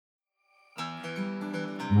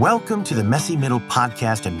Welcome to the Messy Middle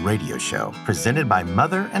podcast and radio show presented by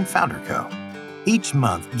Mother and Founder Co. Each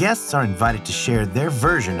month, guests are invited to share their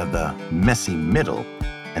version of the messy middle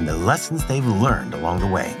and the lessons they've learned along the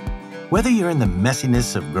way. Whether you're in the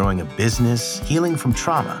messiness of growing a business, healing from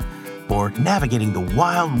trauma, or navigating the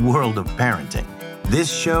wild world of parenting, this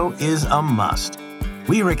show is a must.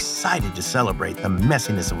 We are excited to celebrate the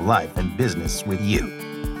messiness of life and business with you.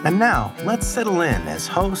 And now, let's settle in as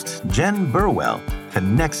host Jen Burwell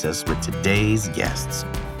connects us with today's guests.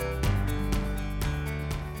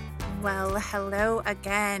 Well, hello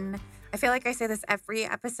again. I feel like I say this every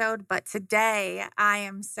episode, but today I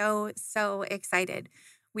am so excited.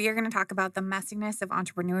 We are going to talk about the messiness of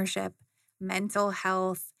entrepreneurship, mental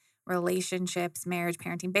health, relationships, marriage,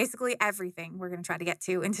 parenting, basically everything we're going to try to get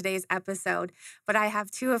to in today's episode. But I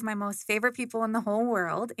have two of my most favorite people in the whole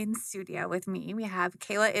world in studio with me. We have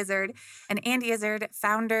Kayla Izzard and Andy Izzard,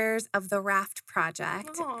 founders of The Raft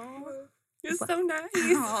Project. Aww, you're so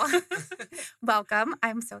nice. Welcome.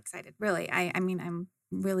 I'm so excited. Really. I'm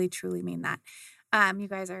really, truly mean that. You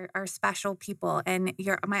guys are special people, and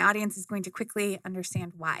my audience is going to quickly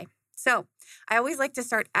understand why. So I always like to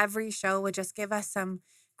start every show with just give us some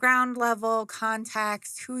ground level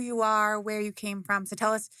context, who you are, where you came from. So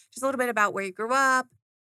tell us just a little bit about where you grew up,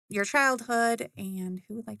 your childhood, and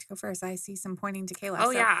who would like to go first? I see some pointing to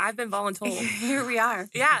Kayla. Yeah, I've been voluntold. Here we are.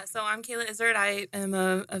 Yeah, so I'm Kayla Izzard. I am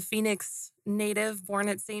a Phoenix native, born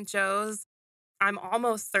at St. Joe's. I'm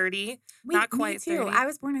almost 30, not quite me too. 30. I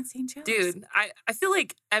was born at St. Joe's. Dude, I feel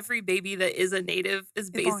like every baby that is a native is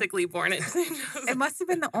basically born at St. Joe's. It must have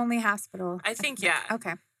been the only hospital. I think, yeah.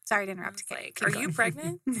 Okay. Sorry to interrupt. Are you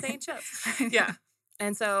pregnant? St. Joe's. Yeah.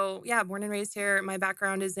 And so, yeah, born and raised here. My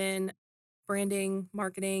background is in branding,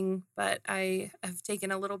 marketing, but I have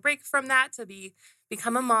taken a little break from that to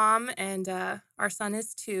become a mom, and our son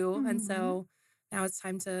is 2. Mm-hmm. And so now it's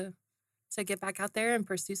time to get back out there and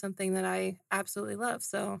pursue something that I absolutely love.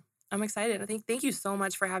 So I'm excited. Thank you so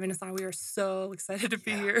much for having us on. We are so excited to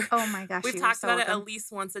be here. Oh my gosh. We've talked about it at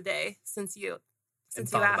least once a day since you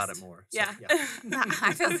thought about it more. So, yeah.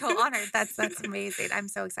 I feel so honored. That's amazing. I'm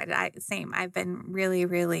so excited. I've been really,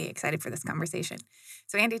 really excited for this conversation.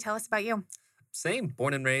 So Andy, tell us about you. Same.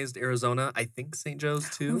 Born and raised Arizona. I think St. Joe's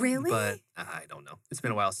too. Really? But I don't know. It's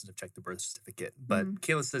been a while since I've checked the birth certificate. But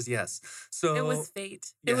Kayla says yes. So it was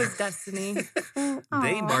fate. Yeah. It was destiny.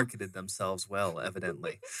 They marketed themselves well,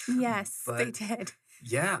 evidently. Yes, they did.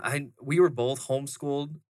 Yeah. We were both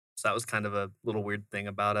homeschooled. So that was kind of a little weird thing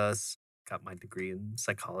about us. Got my degree in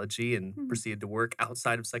psychology and proceeded to work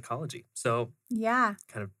outside of psychology. So yeah,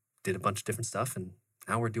 kind of did a bunch of different stuff, and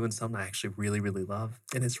now we're doing something I actually really, really love,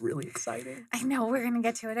 and it's really exciting. I know we're going to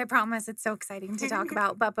get to it. I promise. It's so exciting to talk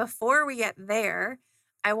about. But before we get there,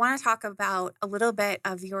 I want to talk about a little bit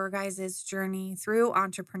of your guys' journey through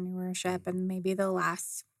entrepreneurship and maybe the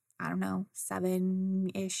last,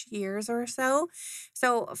 7-ish years or so.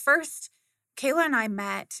 So first, Kayla and I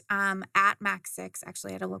met at Max 6,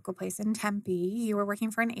 actually at a local place in Tempe. You were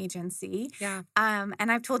working for an agency. Yeah.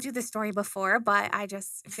 And I've told you this story before, but I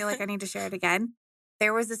just feel like I need to share it again.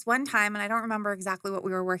 There was this one time, and I don't remember exactly what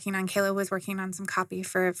we were working on. Kayla was working on some copy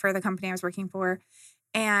for the company I was working for.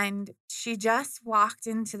 And she just walked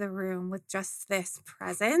into the room with just this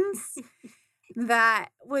presence that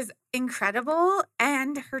was incredible.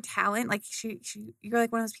 And her talent, like you're like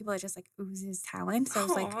one of those people that just like oozes talent. So I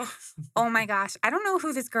was like, oh my gosh, I don't know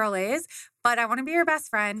who this girl is, but I want to be her best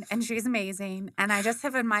friend. And she's amazing. And I just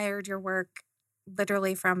have admired your work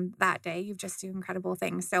literally from that day. You just do incredible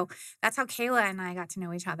things. So that's how Kayla and I got to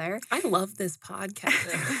know each other. I love this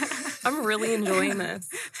podcast. I'm really enjoying this.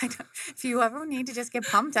 If you ever need to just get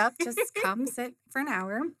pumped up, just come sit for an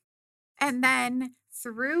hour. And then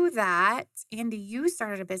through that, Andy, you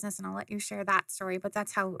started a business, and I'll let you share that story, but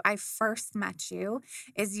that's how I first met you,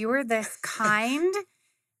 is you were this kind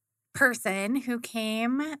person who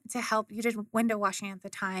came to help. You did window washing at the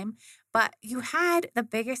time, but you had the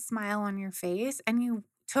biggest smile on your face, and you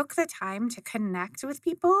took the time to connect with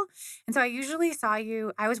people. And so I usually saw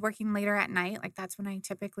you, I was working later at night. Like that's when I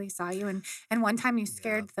typically saw you. And one time you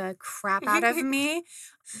scared the crap out of me,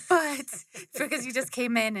 but because you just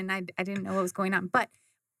came in and I didn't know what was going on. But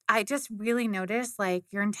I just really noticed like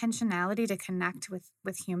your intentionality to connect with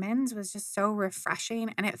humans was just so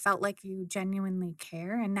refreshing. And it felt like you genuinely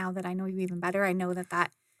care. And now that I know you even better, I know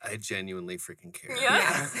that I genuinely freaking care.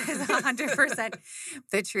 Yes, is 100%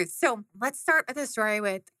 the truth. So let's start with the story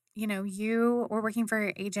with, you were working for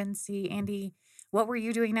your agency. Andy What were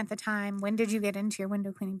you doing at the time? When did you get into your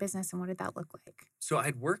window cleaning business and what did that look like? So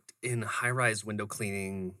I'd worked in high-rise window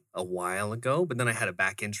cleaning a while ago, but then I had a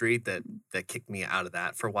back injury that kicked me out of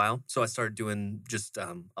that for a while. So I started doing just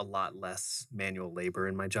a lot less manual labor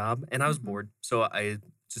in my job, and I was Mhm. bored. So I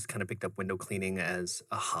just kind of picked up window cleaning as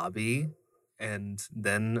a hobby, and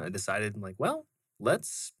then I decided, I'm like, well,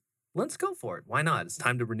 let's go for it. Why not? It's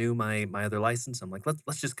time to renew my other license. I'm like,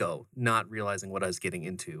 let's just go, not realizing what I was getting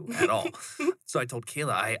into at all. So I told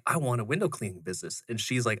Kayla, I want a window cleaning business. And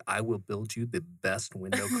she's like, I will build you the best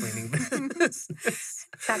window cleaning business.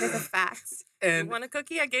 That is a fact. You And want a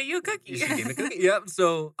cookie? I get you a cookie. she gave me a cookie. Yep.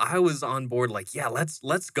 So I was on board, like, yeah,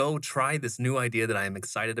 let's go try this new idea that I am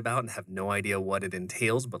excited about and have no idea what it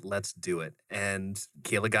entails, but let's do it. And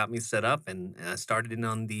Kayla got me set up and I started in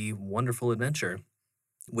on the wonderful adventure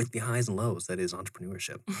with the highs and lows that is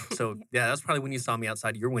entrepreneurship. So yeah, that's probably when you saw me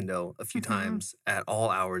outside your window a few Mhm. times at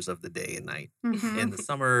all hours of the day and night. Mhm. In the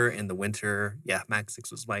summer, in the winter, yeah, Mac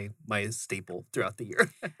 6 was my staple throughout the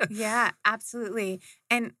year. Yeah, absolutely.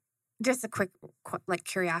 And just a quick like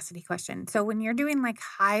curiosity question. So when you're doing like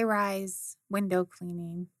high rise window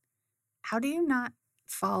cleaning, how do you not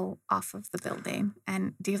fall off of the building?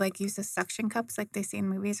 And do you like use the suction cups like they see in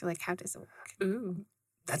movies or like how does it work? Ooh.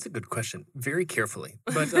 That's a good question. Very carefully.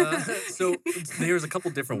 But so there's a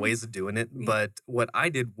couple different ways of doing it. Yeah. But what I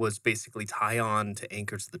did was basically tie on to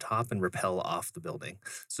anchors to the top and rappel off the building.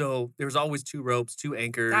 So there's always two ropes, two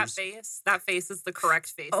anchors. That face is the correct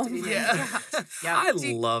face Oh to be my made. Yeah. Yeah. I Do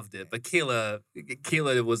you- loved it, but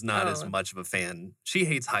Kayla was not as Oh. much of a fan. She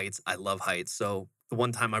hates heights. I love heights. So the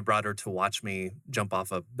one time I brought her to watch me jump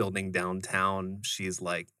off a building downtown, she's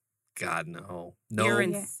like, God, no. You're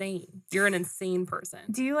No, insane. You're an insane person.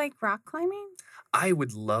 Do you like rock climbing? I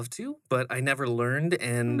would love to, but I never learned,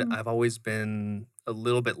 and Mm. I've always been a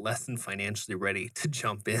little bit less than financially ready to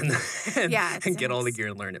jump in and, Yeah, and get all the it's- gear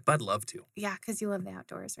and learn it. But I'd love to. Yeah, because you love the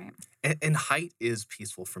outdoors, right? And height is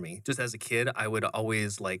peaceful for me. Just as a kid, I would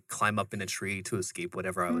always like climb up in a tree to escape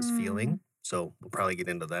whatever I was feeling. So we'll probably get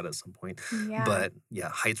into that at some point. Yeah. But yeah,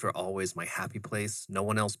 heights were always my happy place. No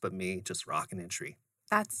one else but me, just rocking a tree.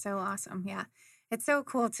 That's so awesome. Yeah. It's so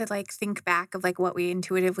cool to like think back of like what we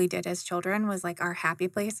intuitively did as children was like our happy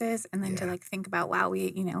places. And then to Yeah. like think about, wow,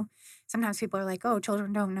 sometimes people are like, oh,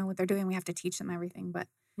 children don't know what they're doing. We have to teach them everything. But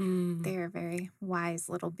Mm. they're very wise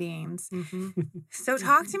little beings. Mhm. So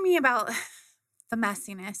talk to me about the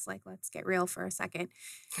messiness. Like, let's get real for a second.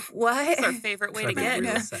 What? It's our favorite way to For a get.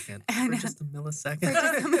 millisecond. I For know. just a For millisecond.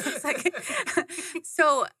 just a millisecond.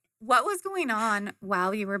 So, what was going on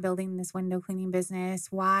while you were building this window cleaning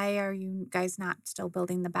business? Why are you guys not still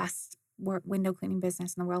building the best window cleaning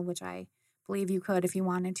business in the world, which I believe you could if you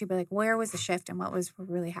wanted to, but like, where was the shift and what was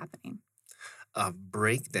really happening? A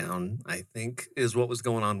breakdown, I think, is what was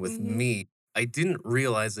going on with Mhm. me. I didn't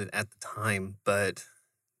realize it at the time, but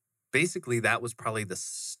basically that was probably the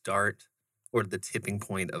start or the tipping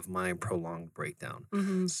point of my prolonged breakdown.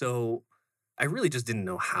 Mhm. So I really just didn't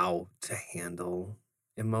know how to handle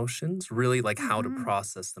emotions, really like how to Mhm.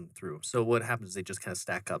 process them through. So what happens is they just kind of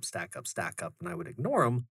stack up, stack up, stack up, and I would ignore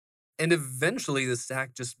them. And eventually the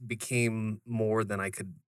stack just became more than I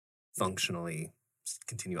could functionally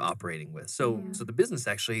continue operating with. So Yeah. so the business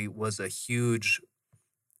actually was a huge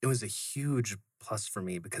plus for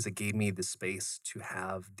me because it gave me the space to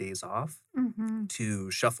have days off, Mm-hmm.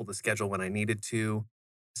 to shuffle the schedule when I needed to,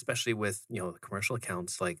 especially with, the commercial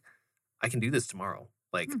accounts. Like, I can do this tomorrow.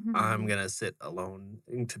 Like, I'm Mhm. going to sit alone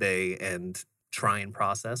today and try and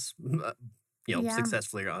process, Yeah.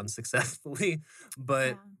 successfully or unsuccessfully.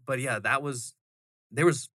 But, Yeah. but yeah, there was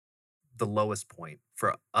the lowest point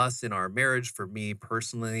for us in our marriage, for me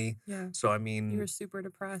personally. Yeah. So, I You mean, were super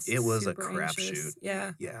depressed. it was a super crapshoot. anxious.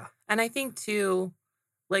 Yeah. yeah. And I think too,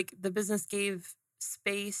 like the business gave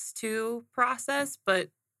space to process,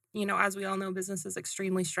 but as we all know, business is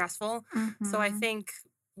extremely stressful. So I Mhm. think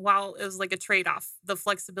while it was like a trade-off, the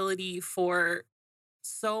flexibility for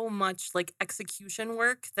so much like execution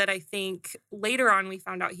work that I think later on we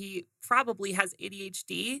found out he probably has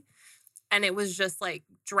ADHD. And it was just like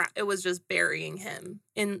it was just burying him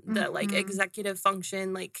in the like Mhm. executive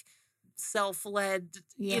function, like self-led,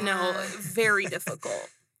 Yeah. very difficult.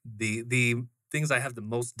 The things I have the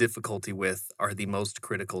most difficulty with are the most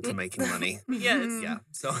critical to making money. Yes. Mhm. Yeah.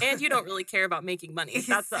 So And you don't really care about making money.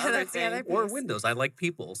 That's the So other that's the thing. other or piece. windows. I like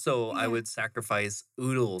people. So I Yeah. would sacrifice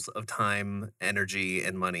oodles of time, energy,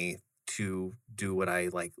 and money to do what I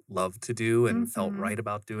like love to do and felt Mhm. right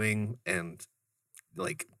about doing. And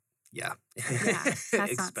like, yeah. Yeah, that's not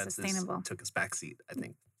Expenses sustainable. took us backseat, I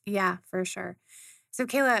think. Yeah, for sure. So,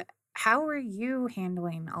 Kayla, how are you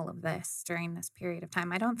handling all of this during this period of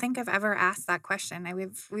time? I don't think I've ever asked that question.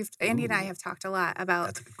 We've Andy and I Ooh, have talked a lot about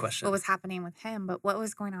that's a good what question. was happening with him, but what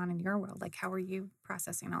was going on in your world? Like, how are you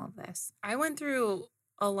processing all of this? I went through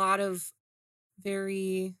a lot of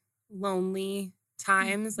very lonely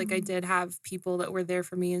times. Like I Mhm. did have people that were there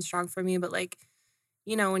for me and strong for me, but like,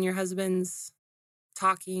 when your husband's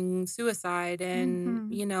talking suicide and,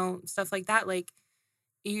 Mhm. stuff like that, like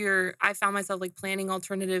I found myself like planning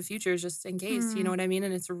alternative futures just in case, you know Mm. what I mean?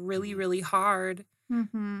 And it's really, Mhm. really hard.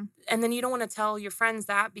 Mhm. And then you don't want to tell your friends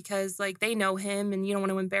that because like they know him and you don't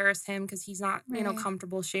want to embarrass him because he's not, Right.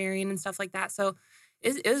 comfortable sharing and stuff like that. So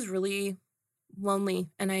it was really lonely.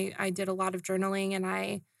 And I did a lot of journaling and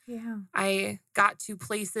Yeah. I got to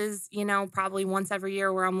places, probably once every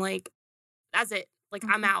year where I'm like, that's it. Like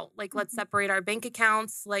I'm Mhm. out. Like let's Mhm. separate our bank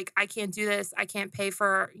accounts. Like I can't do this. I can't pay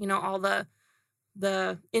for, all the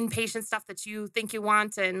inpatient stuff that you think you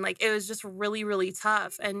want. And like it was just really, really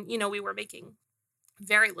tough. And, we were making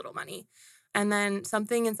very little money. And then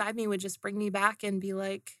something inside me would just bring me back and be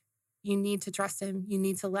like, you need to trust him. You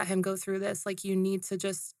need to let him go through this. Like you need to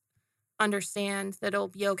just understand that it'll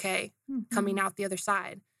be okay coming Mhm. out the other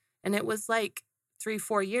side. And it was like 3,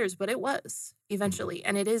 4 years, but it was Mhm. eventually,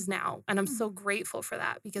 and it is now. And I'm Mm. so grateful for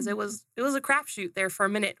that because it Mhm. was it was a crapshoot there for a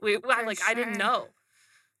minute. I For like I didn't sure. know.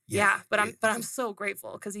 Yeah. Yeah, but I'm so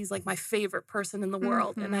grateful because he's like my favorite person in the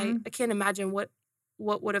world, and I Mhm. I can't imagine what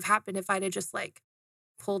would have happened if I'd have just like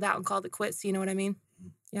pulled out and called it quits. You know what I mean?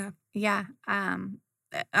 Yeah. Yeah.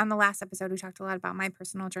 On the last episode, we talked a lot about my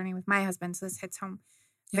personal journey with my husband. So this hits home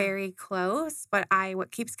Yeah. very close. But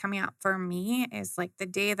what keeps coming up for me is like the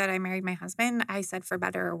day that I married my husband, I said for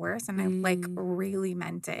better or worse, and I like Mm, really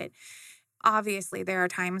meant it. Obviously, there are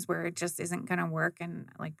times where it just isn't going to work, and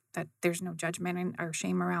like that, there's no judgment or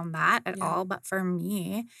shame around that at yeah. all. But for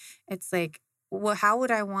me, it's like, well, how would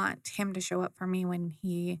I want him to show up for me when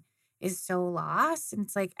he is so lost? And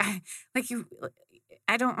it's like, like you,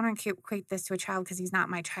 I don't want to equate this to a child because he's not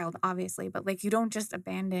my child, obviously, but like you don't just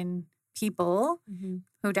abandon people Hmm.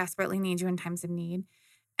 who desperately need you in times of need.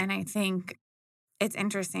 And I think it's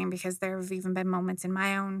interesting because there have even been moments in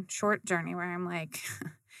my own short journey where I'm like,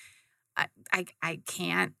 I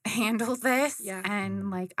can't handle this, Yeah.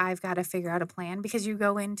 and like I've got to figure out a plan because you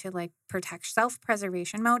go into like protect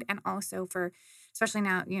self-preservation mode, and also for especially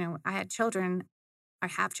now, I had children. I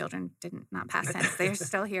have children, didn't not past tense. They're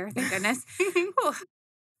still here, thank goodness. Whew.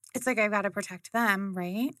 It's like I've got to protect them,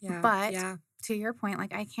 right? Yeah. But Yeah. to your point,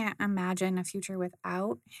 like I can't imagine a future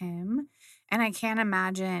without him. And I can't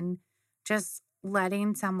imagine just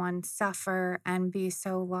letting someone suffer and be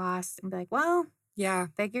so lost and be like, well, Yeah.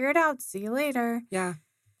 figure it out. See you later. Yeah.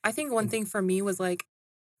 I think one And thing for me was like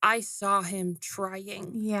I saw him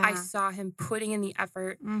trying. I Yeah. saw him putting in the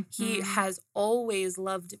effort. He Mhm. has always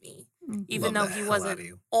loved me, even Mhm. love though the he hell out wasn't of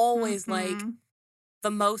you. always like Mhm. the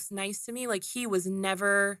most nice to me. Like he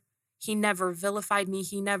never vilified me.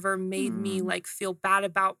 He never made me Mm. like feel bad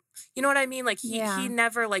about, you know what I mean? Like he Yeah.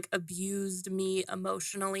 never like abused me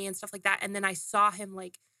emotionally and stuff like that. And then I saw him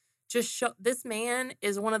like just show this man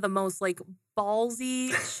is one of the most like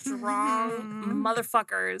ballsy, strong Mhm.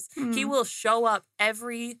 motherfuckers. He Mm. will show up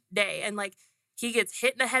every day and like he gets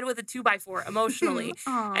hit in the head with a 2x4 emotionally.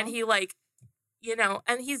 And Aw. he like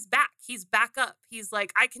and he's back. He's back up. He's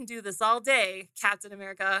like, I can do this all day, Captain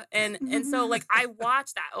America. And so like I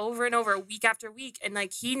watched that over and over week after week and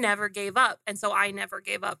like he never gave up. And so I never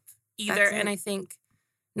gave up either. That's And it. I think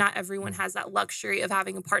not everyone has that luxury of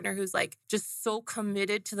having a partner who's like just so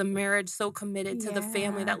committed to the marriage, so committed to the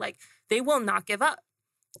family Yeah. that like they will not give up.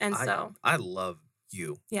 And I so, I love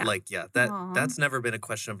you. yeah, Like, yeah, Aw. that's never been a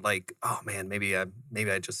question of like, oh man, maybe I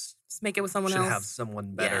just just make it with someone should have else.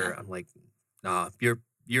 someone Yeah. better. I'm like, nah, you're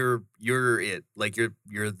it. Like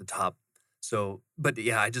you're the top. So, but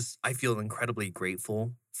yeah, I feel incredibly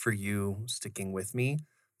grateful for you sticking with me.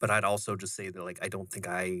 But I'd also just say that like I don't think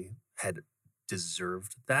I had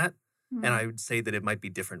deserved that. And Mm. I would say that it might be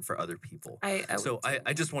different for other people. I would So too.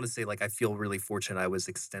 I just want to say like I feel really fortunate I was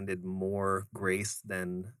extended more grace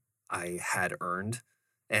than I had earned.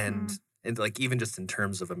 Mm. And like even just in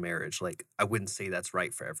terms of a marriage, like I wouldn't say that's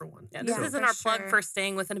right for everyone. Yeah, this Yeah, So isn't for our plug sure. for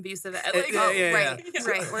staying with an abusive like yeah, Oh, yeah, yeah. right,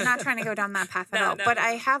 So right. We're not trying to go down that path at no, all. no, But no,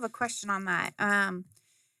 I no. have a question on that.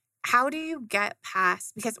 How do you get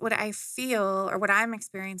past, because what I feel or what I'm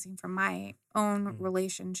experiencing from my own mm,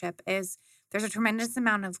 relationship is there's a tremendous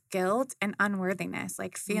amount of guilt and unworthiness,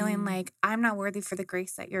 like feeling Mm, like I'm not worthy for the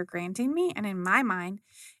grace that you're granting me. And in my mind,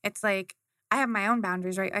 it's like I have my own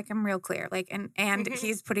boundaries, right? Like I'm real clear. Like and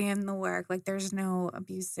he's putting in the work. Like there's no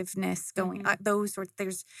abusiveness going those sorts.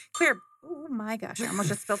 There's clear. Oh my gosh, I almost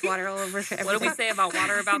just spilled water all over everything. What do we say about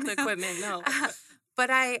water about the equipment? No.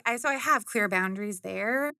 But I have clear boundaries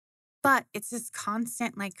there. But it's this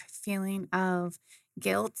constant like feeling of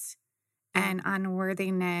guilt and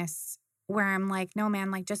unworthiness where I'm like, no, man,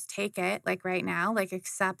 like just take it like right now, like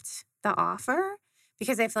accept the offer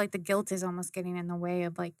because I feel like the guilt is almost getting in the way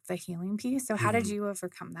of like the healing piece. So how did you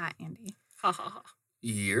overcome that, Andy?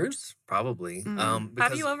 Years, probably.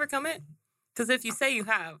 Have you overcome it? Because if you say you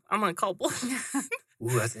have, I'm going to call bullshit. Ooh,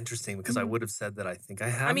 that's interesting because I would have said that I think I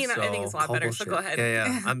have. I mean, I think it's a lot call better, bullshit. so go ahead.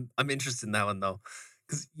 Yeah. I'm interested in that one though.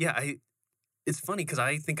 Because it's funny because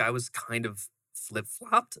I think I was kind of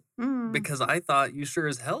flip-flopped because I thought you sure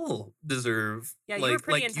as hell deserve you were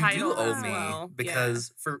pretty entitled you do owe as me well.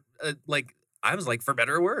 because for I was like for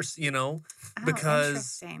better or worse,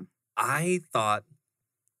 because I thought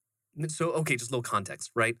so okay, just a little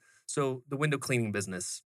context, right? So the window cleaning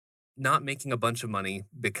business, not making a bunch of money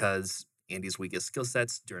because Andy's weakest skill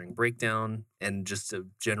sets during breakdown and just a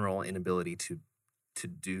general inability to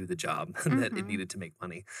do the job that it needed to make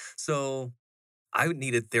money. So I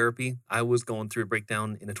needed therapy. I was going through a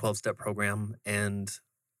breakdown in a 12-step program, and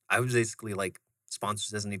I was basically like, sponsor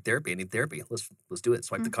says I need therapy. I need therapy. Let's do it.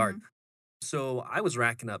 Swipe the card. So I was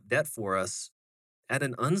racking up debt for us at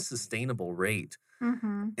an unsustainable rate.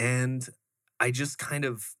 And I just kind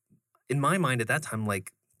of, in my mind at that time,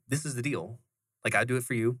 like, this is the deal. Like, I do it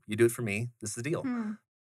for you. You do it for me. This is the deal.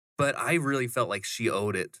 But I really felt like she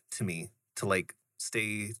owed it to me to like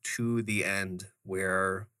stay to the end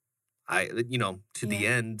where the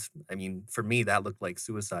end, I mean, for me, that looked like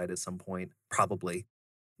suicide at some point, probably,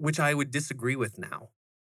 which I would disagree with now.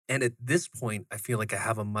 And at this point, I feel like I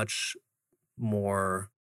have a much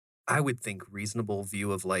more, I would think, reasonable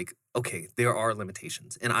view of like, okay, there are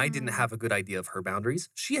limitations. And I didn't have a good idea of her boundaries.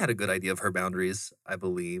 She had a good idea of her boundaries, I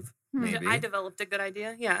believe, maybe. I developed a good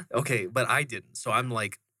idea, yeah. Okay, but I didn't. So I'm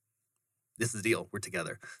like, this is the deal. We're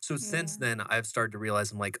together. So since then, I've started to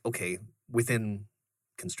realize I'm like, okay, within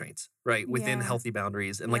constraints, right? Within healthy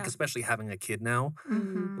boundaries. And like, especially having a kid now,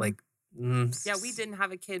 like, we didn't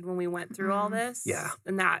have a kid when we went through all this. Yeah.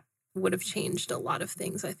 And that would have changed a lot of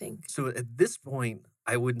things, I think. So at this point,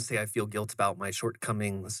 I wouldn't say I feel guilt about my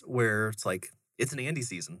shortcomings where it's like, it's an Andy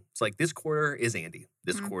season. It's like this quarter is Andy.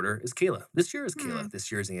 This quarter is Kayla. This year is Kayla.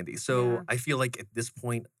 This year is Andy. So I feel like at this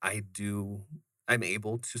point, I'm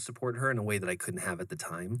able to support her in a way that I couldn't have at the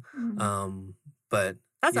time. But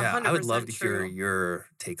that's 100% I would love to true. hear your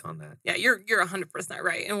take on that. Yeah, you're 100%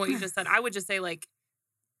 right. And what you just said, I would just say, like,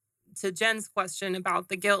 to Jen's question about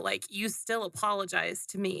the guilt, like, you still apologize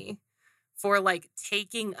to me for like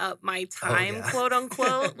taking up my time, quote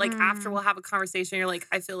unquote. Like after we'll have a conversation, you're like,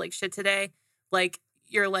 I feel like shit today. Like,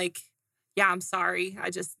 you're like, yeah, I'm sorry. I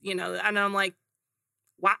just, and I'm like,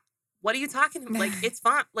 what are you talking about? Like, it's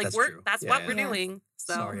fine. Like, that's what we're doing.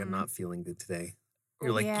 So sorry, I'm not feeling good today.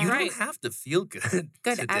 You're like, Yeah. you Right. don't have to feel good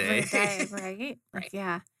today. every day, right? Like,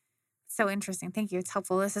 yeah. So interesting. Thank you. It's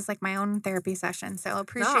helpful. This is like my own therapy session. So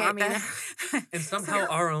appreciate that. And somehow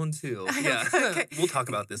our own too. Yeah. Okay. We'll talk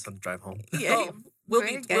about this on the drive home. Yeah.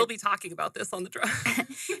 We'll be talking about this on the drive.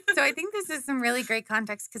 So I think this is some really great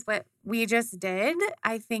context because what we just did,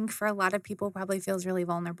 I think for a lot of people probably feels really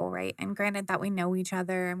vulnerable, right? And granted that we know each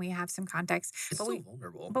other and we have some context. It's but still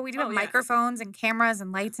vulnerable. But we do have microphones and cameras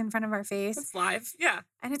and lights in front of our face. It's live. Yeah.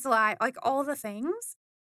 And it's live, like all the things.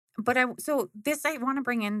 But I want to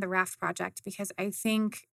bring in the Raft Project because I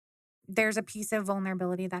think there's a piece of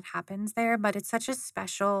vulnerability that happens there, but it's such a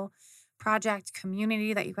special project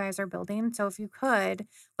community that you guys are building. So if you could,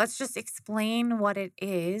 let's just explain what it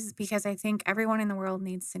is because I think everyone in the world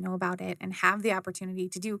needs to know about it and have the opportunity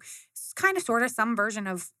to do kind of sort of some version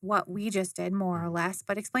of what we just did, more or less.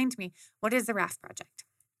 But explain to me, what is the Raft Project?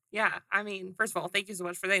 Yeah, I mean, first of all, thank you so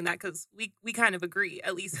much for saying that because we kind of agree,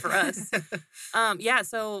 at least for us.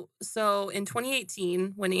 So in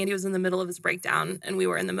 2018, when Andy was in the middle of his breakdown and we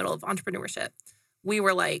were in the middle of entrepreneurship, we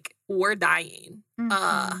were like, we're dying.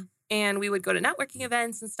 And we would go to networking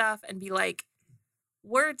events and stuff and be like,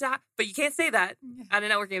 but you can't say that at a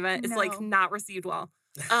networking event. It's like not received well.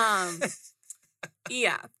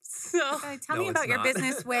 Yeah. So tell me about your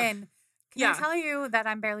business win. Can I tell you that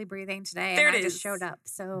I'm barely breathing today and I just showed up?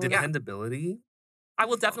 So dependability. I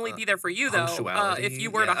will definitely be there for you though, if you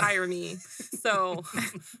were to hire me. So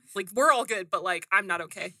like we're all good, but like I'm not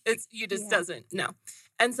okay. You just doesn't no.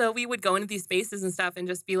 And so we would go into these spaces and stuff and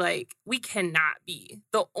just be like, we cannot be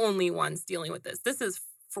the only ones dealing with this. This is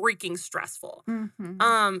freaking stressful.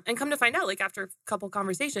 And come to find out, like after a couple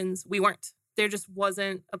conversations, we weren't. there just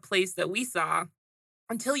wasn't a place that we saw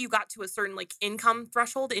until you got to a certain like income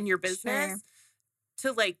threshold in your business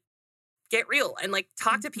to like get real and like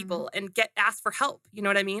talk to people and ask for help. You know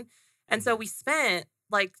what I mean? And so we spent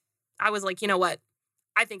like, I was like, you know what?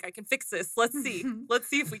 I think I can fix this. Let's see. Let's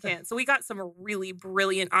see if we can. So we got some really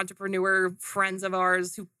brilliant entrepreneur friends of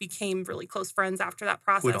ours who became really close friends after that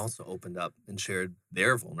process. Who had also opened up and shared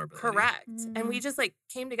their vulnerability. Correct. And we just like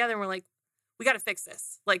came together and we're like, we got to fix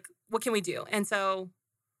this. Like, what can we do? And so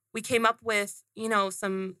we came up with, you know,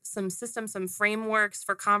 some systems, some frameworks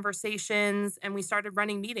for conversations, and we started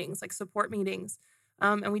running meetings, like support meetings.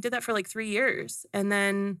 And we did that for like 3 years. And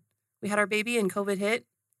then we had our baby and COVID hit.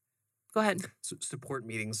 Go ahead. So support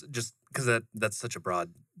meetings, just because that's such a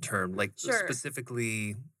broad term. Like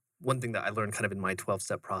specifically, one thing that I learned kind of in my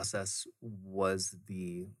 12-step process was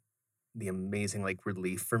the amazing like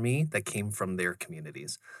relief for me that came from their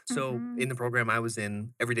communities. So in the program I was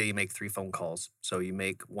in, every day you make 3 phone calls. So you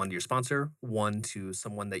make one to your sponsor, one to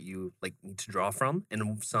someone that you like need to draw from,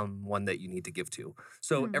 and someone that you need to give to.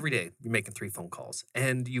 So every day you're making 3 phone calls,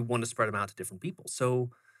 and you want to spread them out to different people. So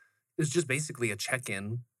it's just basically a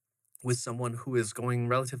check-in with someone who is going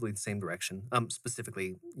relatively the same direction.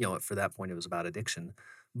 Specifically, you know, for that point, it was about addiction.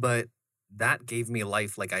 But that gave me a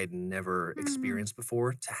life like I had never experienced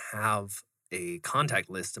before, to have a contact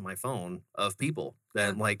list in my phone of people that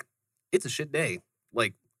I'm like, it's a shit day.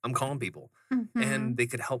 Like, I'm calling people. And they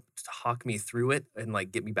could help talk me through it and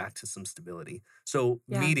like get me back to some stability. So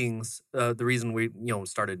meetings, the reason we, you know,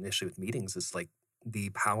 started initially with meetings is like the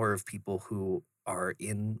power of people who are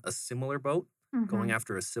in a similar boat, going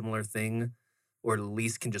after a similar thing, or at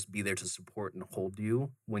least can just be there to support and hold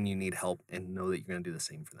you when you need help and know that you're going to do the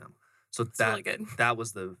same for them. So That's really good. That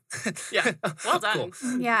was the well done.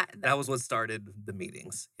 Cool. Yeah. That was what started the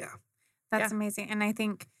meetings. Yeah. That's amazing. And I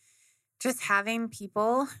think just having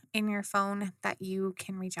people in your phone that you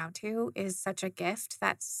can reach out to is such a gift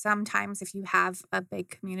that sometimes if you have a big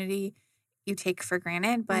community, you take for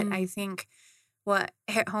granted. But I think what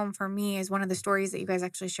hit home for me is one of the stories that you guys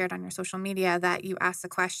actually shared on your social media, that you asked the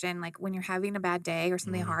question, like, when you're having a bad day or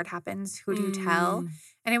something hard happens, who do you tell?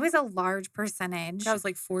 And it was a large percentage. That was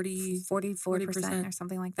like 44% or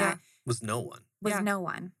something like that. Was no one. No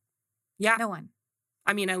one. Yeah. No one.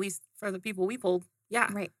 I mean, at least for the people we pulled. Yeah.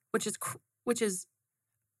 Right. Which is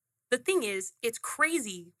the thing is, it's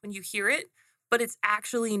crazy when you hear it, but it's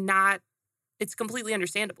actually not. It's completely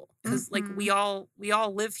understandable because like we all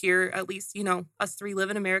live here, at least, you know, us 3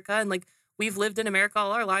 live in America, and like we've lived in America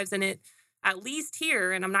all our lives, and it, at least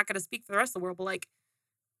here, and I'm not going to speak for the rest of the world, but like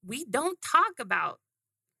we don't talk about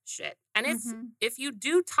shit. And it's, if you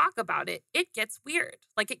do talk about it, it gets weird.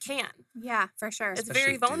 Like it can. Yeah, for sure. It's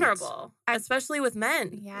very vulnerable, especially with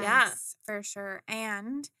men. Yes, for sure.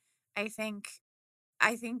 And I think,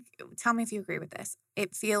 tell me if you agree with this.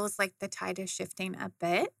 It feels like the tide is shifting a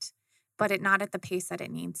bit, but not at the pace that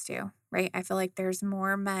it needs to, right? I feel like there's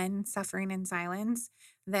more men suffering in silence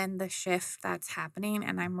than the shift that's happening.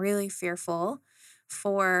 And I'm really fearful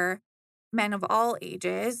for men of all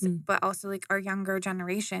ages, but also like our younger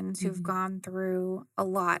generations who've gone through a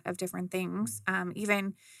lot of different things.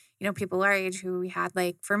 Even, you know, people our age who we had,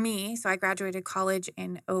 like, for me, so I graduated college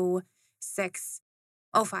in 06,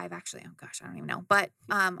 05 actually. Oh gosh, I don't even know. But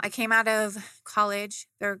I came out of college,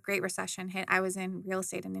 the Great Recession hit. I was in real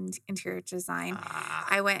estate and interior design.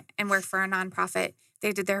 I went and worked for a nonprofit.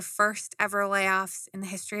 They did their first ever layoffs in the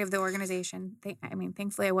history of the organization.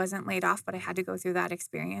 Thankfully I wasn't laid off, but I had to go through that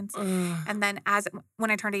experience. And then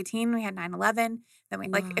when I turned 18, we had 9/11. Then we,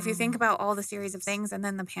 like, if you think about all the series of things, and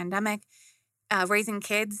then the pandemic, raising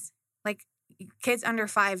kids, like kids under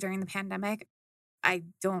 5 during the pandemic, I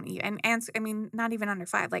don't even, and I mean, not even under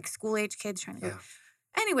 5, like school age kids trying to go.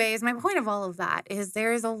 Anyways, my point of all of that is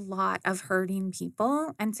there's a lot of hurting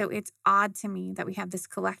people. And so it's odd to me that we have this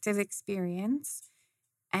collective experience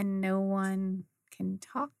and no one can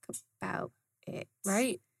talk about it.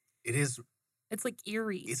 Right. It is. It's like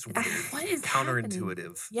eerie. It's weird. What is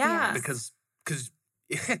counterintuitive? happening? Yeah. Because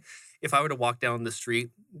if I were to walk down the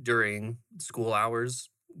street during school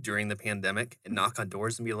hours during the pandemic and knock on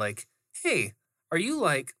doors and be like, hey, are you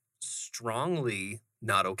like strongly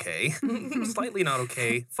not okay, slightly not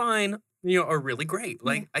okay, fine, you know, or really great?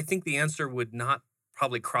 Like, I think the answer would not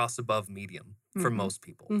probably cross above medium for most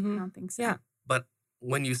people. I don't think so. Yeah. But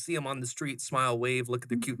when you see them on the street, smile, wave, look at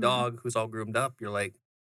the cute dog who's all groomed up, you're like,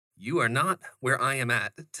 you are not where I am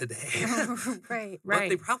at today. Right. But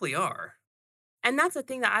they probably are. And that's the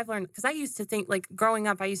thing that I've learned, because I used to think, like, growing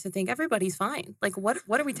up, I used to think everybody's fine. Like, what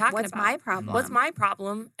are we talking What's about? my problem? What's my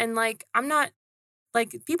problem? And like, I'm not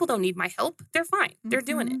Like, people don't need my help. They're fine. They're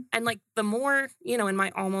doing it. Mhm. And like, the more, in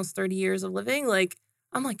my almost 30 years of living, like,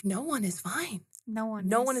 I'm like, no one is fine. No one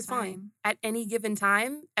No one is fine. At any given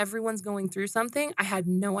time, everyone's going through something. I had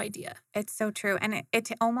no idea. It's so true. And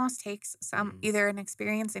it almost takes some either an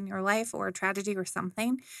experience in your life or a tragedy or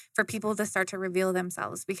something for people to start to reveal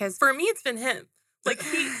themselves. Because For me, it's been him. Like,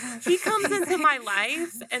 he comes into my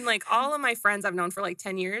life, and like, all of my friends I've known for like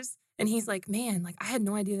 10 years, and he's like, man, like, I had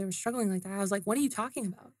no idea they were struggling like that. I was like, what are you talking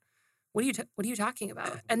about? What are you talking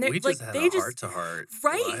about? And they're We like, just had they a just heart to heart.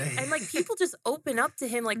 right. And like, people just open up to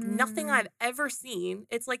him like nothing Mm. I've ever seen.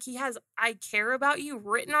 It's like he has "I care about you"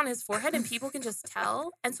 written on his forehead, and people can just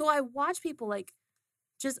tell. And so I watch people like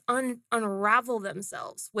just unravel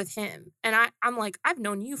themselves with him. And I'm like, I've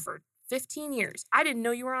known you for 15 years. I didn't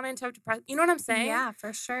know you were on antidepressants. You know what I'm saying? Yeah,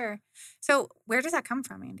 for sure. So where does that come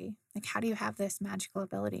from, Andy? Like, how do you have this magical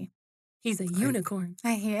ability? He's a unicorn.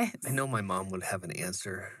 He is. I know my mom would have an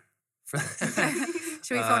answer for that.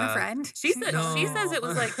 Should we phone a friend? She says it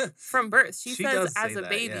was like from birth. She says does as say a that,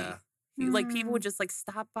 baby, yeah. like, people would just like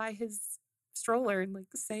stop by his stroller and like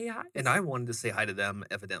say hi. And I wanted to say hi to them,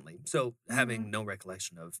 evidently. So, Mm-hmm. having no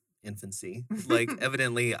recollection of infancy, like,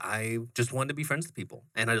 evidently, I just wanted to be friends with people,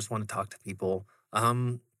 and I just wanted to talk to people.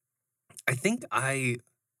 I think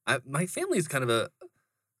my family is kind of a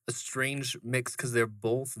strange mix because they're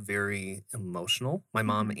both very emotional. My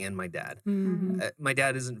mom and my dad. Mhm. My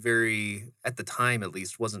dad isn't very, at the time at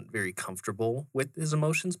least, wasn't very comfortable with his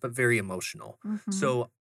emotions, but very emotional. Mhm.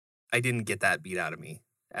 So I didn't get that beat out of me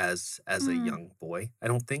as a Mm. young boy, I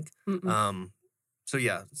don't think. Mm-mm. So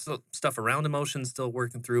yeah, so stuff around emotions still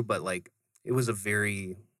working through, but like, it was a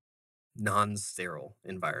very non-sterile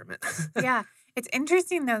environment. Yeah. It's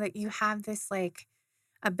interesting though that you have this like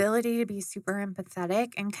ability to be super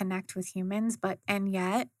empathetic and connect with humans, and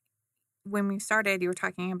yet when we started, you were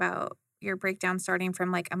talking about your breakdown starting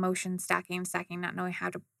from like emotion stacking, not knowing how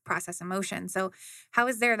to process emotion. So how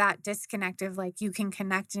is there that disconnect of like you can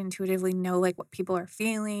connect and intuitively know like what people are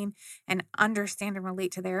feeling and understand and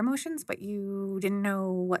relate to their emotions, but you didn't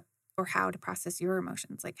know what or how to process your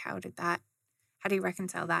emotions? Like how do you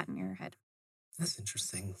reconcile that in your head? That's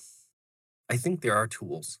interesting. I think there are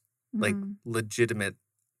tools, like Mhm. legitimate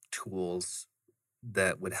tools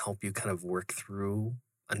that would help you kind of work through,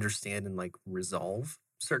 understand, and like resolve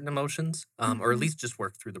certain emotions, or at Mhm. least just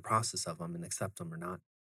work through the process of them and accept them or not.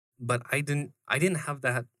 But I didn't have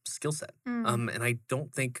that skill set. Mm. And I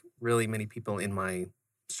don't think really many people in my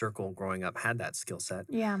circle growing up had that skill set.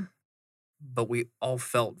 Yeah. But we all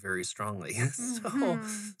felt very strongly.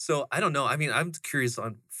 Mhm. So I don't know. I mean, I'm curious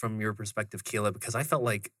from your perspective, Kayla, because I felt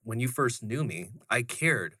like when you first knew me, I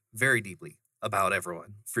cared very deeply about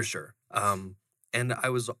everyone for sure. And I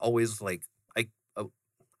was always like, uh,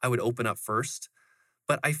 I would open up first,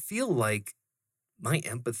 but I feel like my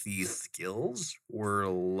empathy skills were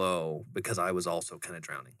low because I was also kind of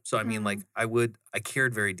drowning. So I mean, like, I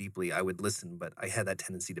cared very deeply. I would listen, but I had that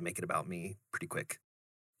tendency to make it about me pretty quick.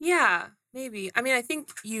 Yeah, maybe. I mean, I think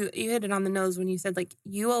you hit it on the nose when you said like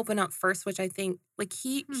you open up first, which I think like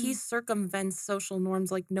he circumvents social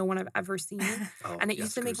norms like no one I've ever seen. Oh, And it yes,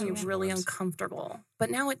 used to make screw me social really norms. uncomfortable. But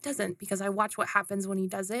now it doesn't because I watch what happens when he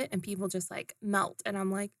does it and people just like melt. And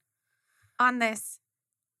I'm like, On this,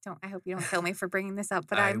 I hope you don't kill me for bringing this up,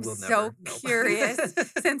 but I I'm will so never. Nope. curious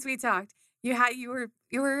since we talked. You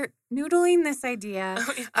were noodling this idea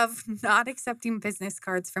oh, yeah. of not accepting business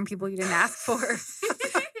cards from people you didn't ask for.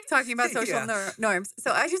 Talking about social Yeah. norms.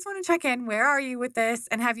 So I just want to check in. Where are you with this?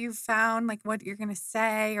 And have you found like what you're gonna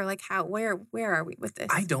say or like where are we with this?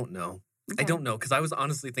 I don't know. I Okay. don't know because I was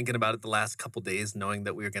honestly thinking about it the last couple days, knowing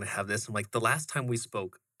that we were going to have this. I'm like, the last time we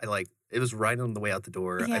spoke, it was right on the way out the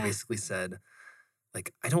door. I Yeah. basically said,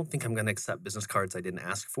 like, I don't think I'm going to accept business cards I didn't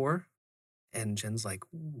ask for. And Jen's like,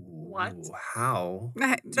 What? "Ooh, how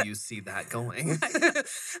do you see that going?"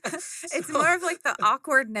 It's So- more of like the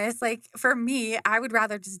awkwardness. Like for me, I would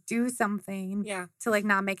rather just do something Yeah. to like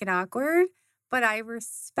not make it awkward. But I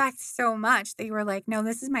respect so much that you were like, no,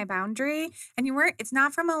 this is my boundary. And you weren't, it's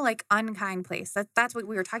not from a like unkind place. That's what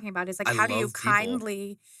we were talking about. Is like, I how do you love people.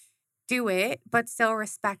 kindly do it, but still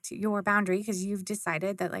respect your boundary because you've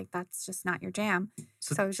decided that like that's just not your jam.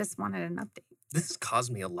 So- So I just wanted an update. This has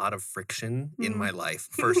caused me a lot of friction in Mm. my life,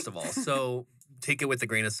 first of all. So take it with a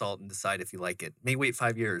grain of salt and decide if you like it. May wait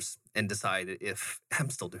 5 years and decide if I'm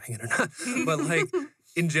still doing it or not. But like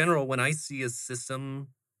in general, when I see a system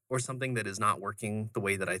or something that is not working the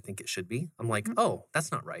way that I think it should be, I'm like, Mm. oh,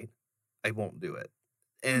 that's not right. I won't do it.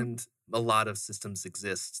 And a lot of systems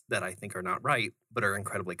exist that I think are not right, but are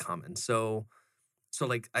incredibly common. So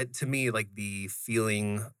like to me, like the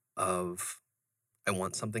feeling of I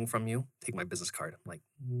want something from you. Take my business card. I'm like,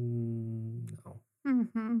 no.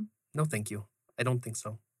 Mm-hmm. No, thank you. I don't think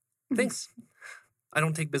so. Thanks. I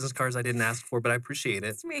don't take business cards I didn't ask for, but I appreciate it.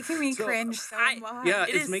 It's making me So, cringe so much. Yeah,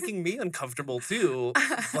 It it's is. making me uncomfortable too,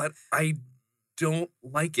 but I don't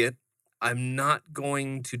like it. I'm not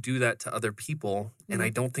going to do that to other people, and I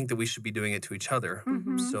don't think that we should be doing it to each other.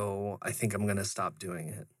 Mhm. So I think I'm going to stop doing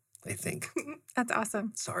it. I think. That's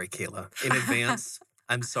awesome. Sorry, Kayla. In advance,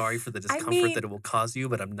 I'm sorry for the I discomfort that mean- it will cause you,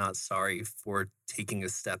 but I'm not sorry for taking a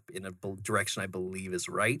step in a direction I believe is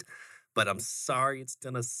right. But I'm sorry it's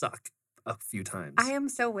going to suck a few times. I am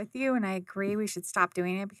so with you, and I agree we should stop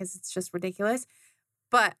doing it because it's just ridiculous.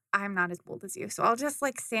 But I'm not as bold as you, so I'll just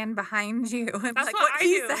like stand behind you and be That's like what what I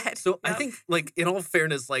he do. said. So I Yep. think, like, in all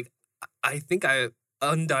fairness, like, I think I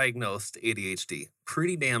undiagnosed ADHD.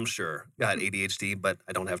 Pretty damn sure got ADHD, but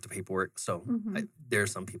I don't have the paperwork. So Mhm. there are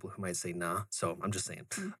some people who might say nah. So I'm just saying.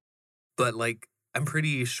 Mm. But like, I'm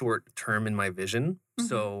pretty short term in my vision. Mhm.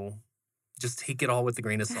 So just take it all with a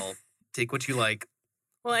grain of salt. Take what you like,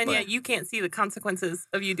 Well, and But- yet you can't see the consequences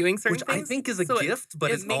of you doing certain which things. I think is a So gift,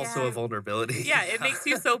 but it it's makes- also a vulnerability. Yeah, it makes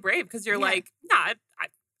you so brave because you're Yeah. like, nah,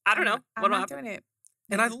 I don't know. I'm What'll not happen? doing it.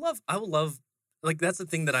 And I will love, like, that's the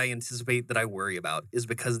thing that I anticipate that I worry about is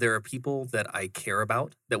because there are people that I care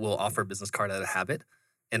about that will offer a business card out of habit.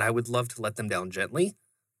 And I would love to let them down gently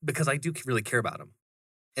because I do really care about them.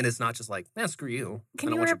 And it's not just like, screw you. I Can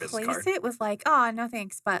don't you want your business replace card. it with like, oh, no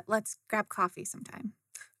thanks, but let's grab coffee sometime?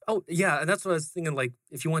 Oh, yeah. And that's what I was thinking. Like,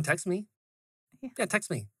 if you want, text me. Yeah. Yeah, text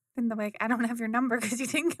me. And they're like, I don't have your number because you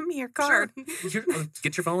didn't give me your Sure. card.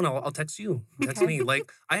 Get your phone. I'll text you. Text Okay. me.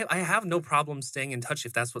 Like, I have no problem staying in touch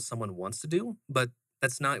if that's what someone wants to do. But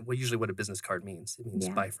that's not usually what a business card means. It means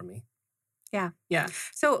Yeah. buy from me Yeah.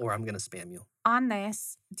 So or I'm going to spam you. on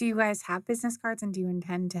this, do you guys have business cards and do you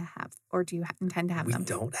intend to have, or do you intend to have We them?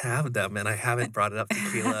 don't have them, and I haven't brought it up to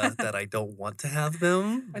Kayla that I don't want to have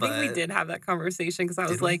them. I think we but- did have that conversation because I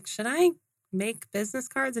was Did we? like, should I make business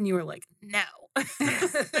cards? And you were like, no.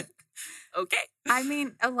 Okay. I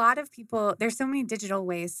mean, a lot of people, there's so many digital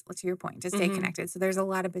ways, to your point, to stay Mhm. connected. So there's a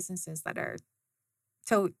lot of businesses that are,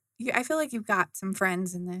 so I feel like you've got some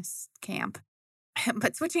friends in this camp.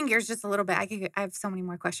 But switching gears just a little bit, I have so many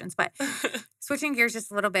more questions, but switching gears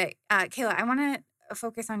just a little bit, Kayla, I want to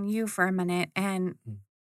focus on you for a minute and Mm.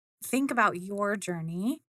 think about your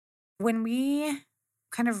journey. When we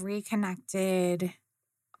kind of reconnected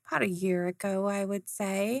about a year ago, I would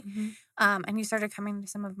say, Mhm. and you started coming to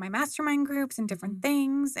some of my mastermind groups and different Mhm.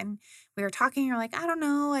 things, and we were talking, you're like, I don't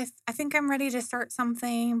know, I think I'm ready to start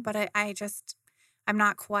something, but I'm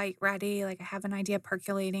not quite ready. Like I have an idea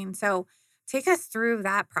percolating. So take us through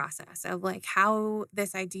that process of like how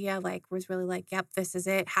this idea like was really like, yep, this is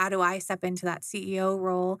it. How do I step into that CEO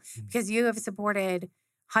role? Mm. Because you have supported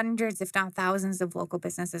hundreds, if not thousands of local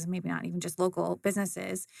businesses, maybe not even just local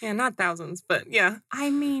businesses. Yeah, not thousands, but yeah, I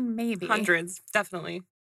mean, maybe hundreds, definitely.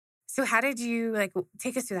 So how did you like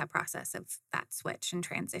take us through that process of that switch and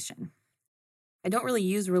transition? I don't really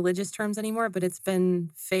use religious terms anymore, but it's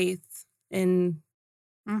been faith in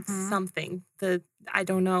Mhm. something. I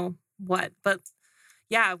don't know what, but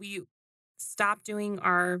yeah, we stopped doing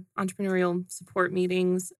our entrepreneurial support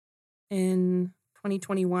meetings in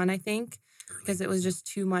 2021, I think, because it was just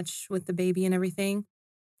too much with the baby and everything.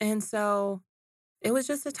 And so it was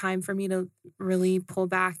just a time for me to really pull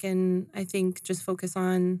back and I think just focus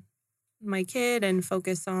on my kid and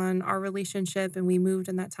focus on our relationship. And we moved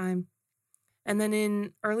in that time. And then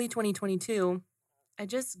in early 2022, I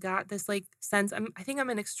just got this like sense. I think I'm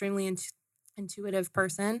an extremely intuitive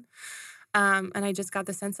person. And I just got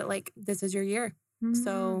the sense that like, this is your year. Mm.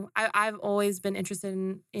 So I've always been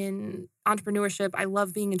interested in entrepreneurship. I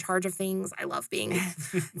love being in charge of things. I love being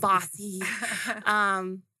bossy.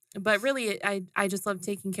 But really, I just love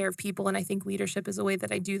taking care of people. And I think leadership is a way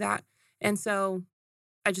that I do that. And so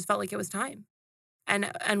I just felt like it was time.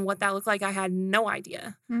 And what that looked like, I had no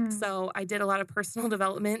idea. Mm. So I did a lot of personal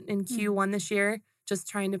development in Q1 this year, just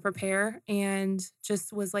trying to prepare and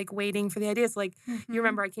just was like waiting for the ideas. Like, Mhm. you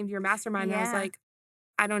remember I came to your mastermind and I was Yeah. like,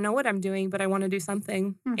 I don't know what I'm doing, but I want to do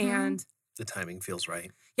something. Mhm. And The timing feels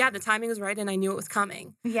right. yeah, the timing was right and I knew it was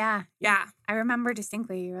coming. Yeah. Yeah. I remember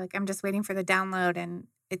distinctly. You're like, I'm just waiting for the download and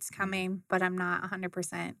it's Mm. coming, but I'm not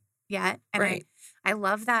 100% yet. And Right. I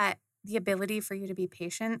love that the ability for you to be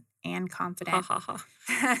patient and Ha confident. ha ha.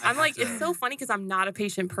 I I'm like, have it's to- so funny because I'm not a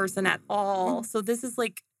patient person at all. So this is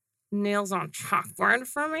like nails on chalkboard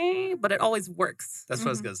for me, but it always works. That's what I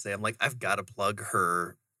was Mhm. gonna say. I'm like, I've got to plug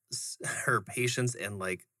her patience and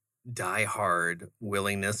like die hard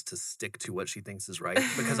willingness to stick to what she thinks is right.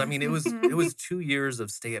 Because I mean, it was 2 years of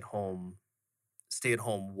stay at home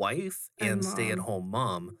stay-at-home wife And and mom. stay-at-home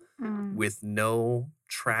mom Mm. with no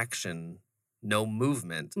traction, no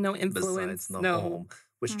movement No besides influence. the No. home,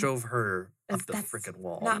 which Mm. drove her up the That's freaking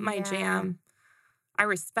wall. not my Yeah. jam. I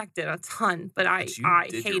respect it a ton, but I But you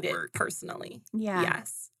did your hate it work. personally. Yeah.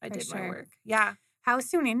 Yes, I for did my sure. work. Yeah. How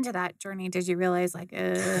soon into that journey did you realize, like,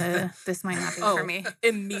 this might not be for me?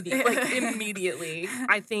 Immediately.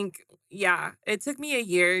 I think, yeah, it took me a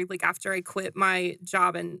year, like after I quit my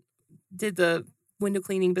job and did the window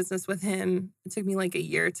cleaning business with him. It took me like a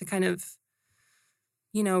year to kind of,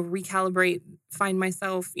 recalibrate, find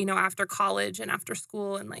myself, after college and after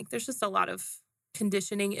school. And like, there's just a lot of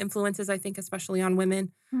conditioning influences, I think, especially on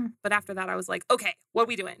women. But after that, I was like, okay, what are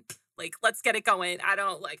we doing? Like, let's get it going.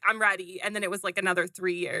 I'm ready. And then it was like another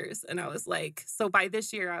 3 years. And I was like, so by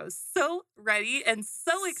this year, I was so ready and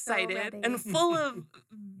so excited ready. and full of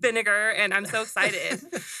vinegar. And I'm so excited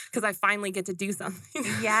because I finally get to do something.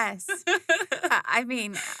 Yes. I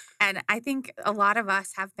mean, and I think a lot of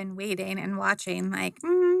us have been waiting and watching, like,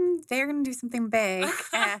 they're going to do something big.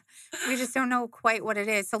 We just don't know quite what it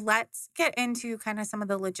is. So let's get into kind of some of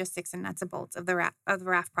the logistics and nuts and bolts of the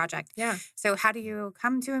raft project. Yeah. So how do you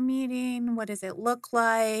come to a meeting? What does it look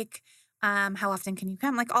like? How often can you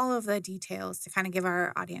come? Like all of the details to kind of give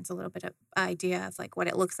our audience a little bit of idea of like what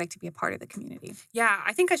it looks like to be a part of the community. Yeah,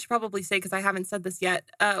 I think I should probably say, because I haven't said this yet,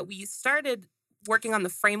 we started working on the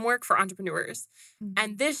framework for entrepreneurs.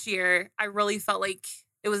 And this year, I really felt like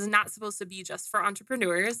it was not supposed to be just for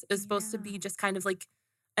entrepreneurs. It was supposed to be just kind of like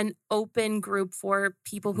an open group for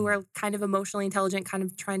people who are kind of emotionally intelligent, kind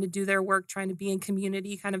of trying to do their work, trying to be in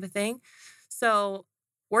community kind of a thing. So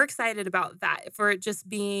we're excited about that for it just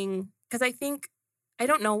being, because I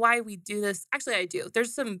don't know why we do this. Actually, I do.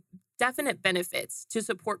 There's some definite benefits to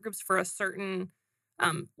support groups for a certain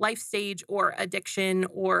life stage or addiction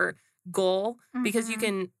or goal, because you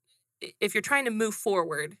can, if you're trying to move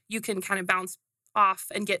forward, you can kind of bounce off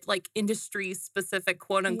and get like industry specific,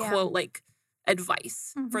 quote unquote, like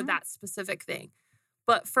advice for that specific thing.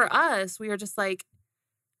 But for us, we were just like,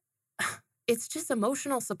 it's just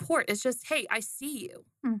emotional support. It's just, hey, I see you.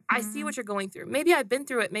 I see what you're going through. Maybe I've been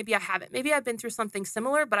through it. Maybe I haven't. Maybe I've been through something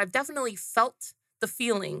similar, but I've definitely felt the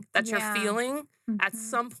feeling that you're feeling at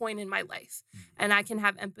some point in my life. And I can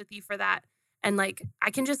have empathy for that. And like,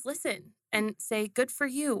 I can just listen and say, good for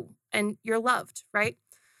you. And you're loved, right?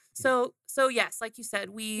 So yes, like you said,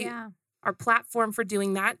 our platform for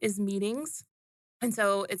doing that is meetings. And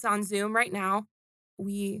so it's on Zoom right now.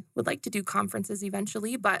 We would like to do conferences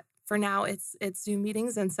eventually, but for now it's Zoom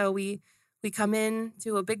meetings. And so we come in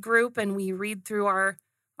to a big group and we read through our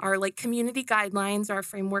like community guidelines, our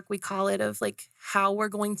framework, we call it, of like how we're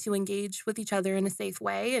going to engage with each other in a safe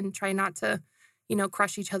way and try not to,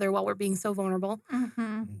 crush each other while we're being so vulnerable.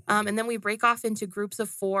 And then we break off into groups of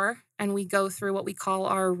 4 and we go through what we call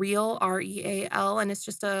our REAL, REAL. And it's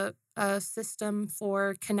just a system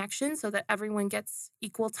for connection so that everyone gets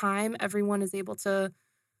equal time. Everyone is able to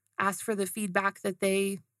ask for the feedback that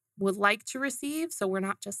they would like to receive. So we're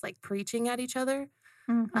not just like preaching at each other.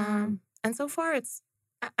 And so far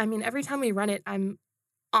every time we run it, I'm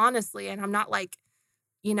honestly, and I'm not like,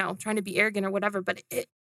 trying to be arrogant or whatever, but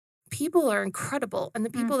people are incredible. And the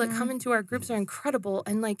people that come into our groups are incredible.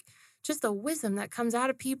 And like, just the wisdom that comes out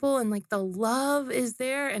of people and like the love is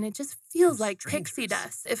there. And it just feels like pixie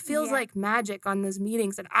dust. It feels like magic on those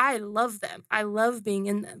meetings. And I love them. I love being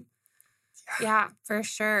in them. Yeah, for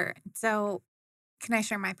sure. So can I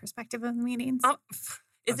share my perspective of the meetings? Oh,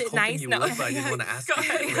 is it nice? No, but I didn't want to ask Go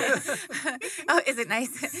you. Oh, is it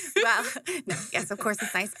nice? Well, no, yes, of course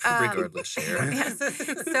it's nice. Regardless, share. Yes.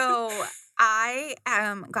 So I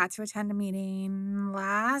got to attend a meeting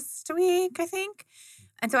last week, I think.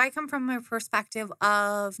 And so I come from a perspective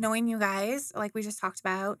of knowing you guys, like we just talked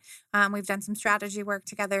about. We've done some strategy work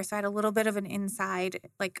together. So I had a little bit of an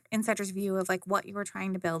insider's view of like what you were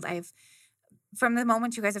trying to build. From the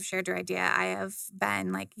moment you guys have shared your idea, I have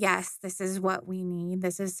been like, yes, this is what we need.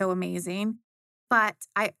 This is so amazing. But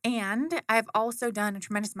I've also done a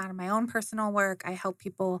tremendous amount of my own personal work. I help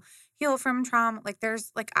people heal from trauma.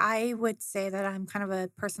 I would say that I'm kind of a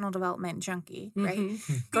personal development junkie, right?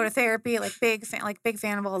 Go to therapy, big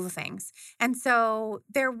fan of all the things. And so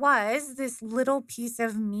there was this little piece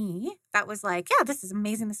of me that was like, yeah, this is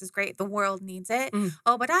amazing. This is great. The world needs it.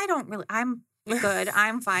 Oh, but I'm good.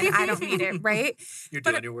 I'm fine. I don't need it, right? You're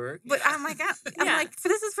doing your work. But I'm like,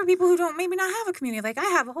 this is for people who don't maybe not have a community. Like I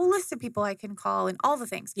have a whole list of people I can call and all the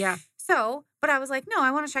things. Yeah. So, but I was like, no, I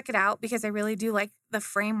want to check it out because I really do like the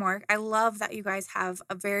framework. I love that you guys have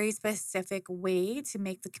a very specific way to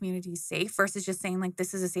make the community safe versus just saying like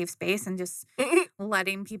this is a safe space and just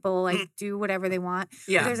letting people like do whatever they want. But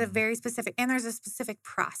Yeah. there's a very specific and there's a specific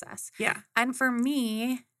process. Yeah. And for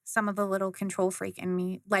me, some of the little control freak in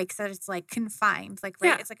me likes that it's like confined, like right.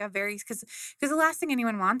 Yeah. It's like a very because the last thing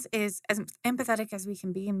anyone wants is as empathetic as we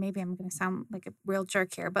can be. And maybe I'm going to sound like a real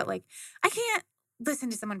jerk here, but like I can't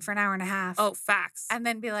listen to someone for an hour and a half. Oh, facts. And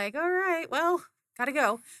then be like, all right, well, gotta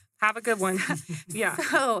go. Have a good one. Yeah.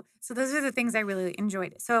 So those are the things I really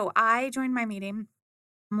enjoyed. So I joined my meeting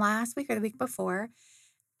last week or the week before.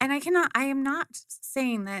 And I am not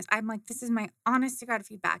saying this. I'm like, this is my honest to God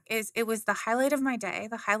feedback. It was the highlight of my day,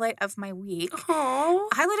 the highlight of my week, Oh.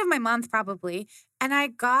 highlight of my month probably. And I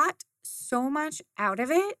got so much out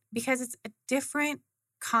of it because it's a different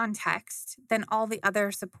context than all the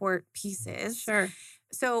other support pieces. Sure.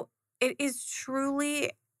 So it is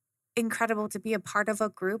truly incredible to be a part of a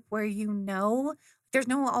group where there's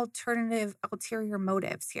no ulterior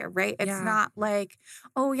motives here, right? It's Yeah. not like,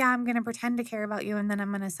 oh yeah, I'm going to pretend to care about you and then I'm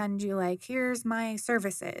going to send you like, here's my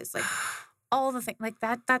services. Like all the things like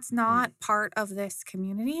that's not part of this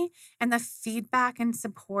community. And the feedback and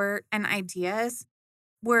support and ideas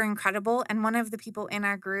were incredible. And one of the people in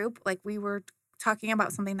our group, like we were talking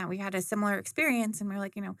about something that we had a similar experience and we're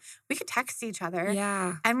like, we could text each other.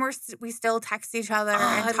 Yeah. And we still text each other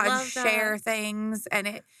and I love share that. things. And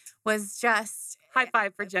it was just High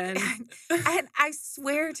five for Jen. and I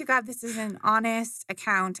swear to God, this is an honest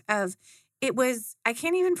account of I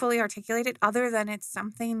can't even fully articulate it other than it's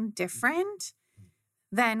something different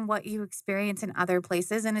than what you experience in other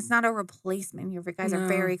places. And it's not a replacement. You guys are No.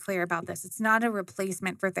 very clear about this. It's not a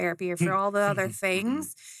replacement for therapy or for all the other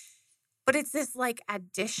things. But it's this like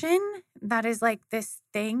addition that is like this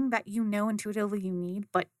thing that intuitively you need,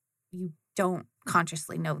 but you don't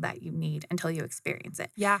consciously know that you need until you experience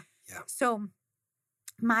it. Yeah. So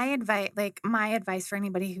my advice for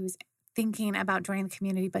anybody who's thinking about joining the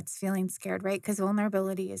community but's feeling scared, right? Because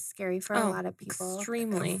vulnerability is scary for a lot of people.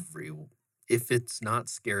 Extremely. If it's not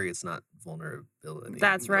scary, it's not vulnerability.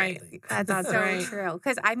 That's I right. think. That's so right. true.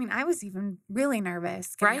 Because I was even really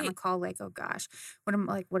nervous getting on the Right. call. Like, oh gosh, what am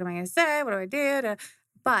I going to say? What do I do?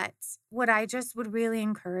 But what I just would really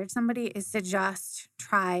encourage somebody is to just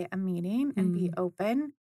try a meeting and be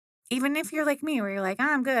open, even if you're like me, where you're like,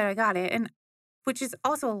 I'm good, I got it, and which is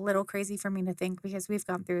also a little crazy for me to think because we've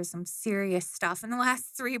gone through some serious stuff in the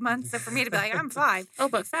last 3 months. So for me to be like, I'm fine. Oh,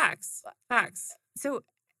 but facts. Facts. So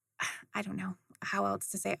I don't know how else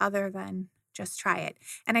to say other than just try it.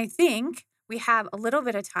 And I think we have a little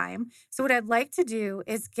bit of time. So what I'd like to do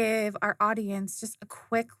is give our audience just a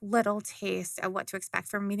quick little taste of what to expect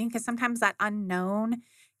from a meeting, because sometimes that unknown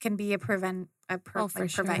can be prevent for you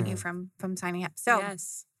sure. from signing up. So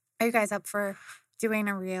Yes. are you guys up for doing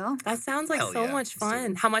a reel? That sounds like Hell so yeah. much Let's do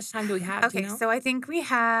fun. it. How much time do we have? do Okay, you know? so I think we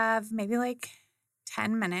have maybe like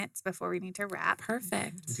 10 minutes before we need to wrap.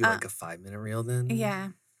 Perfect. Do like a 5-minute reel then? Yeah.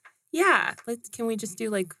 Yeah. Can we just do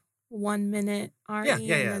like 1 minute RE Yeah, and I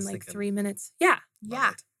then was like thinking. 3 minutes? Yeah. Yeah.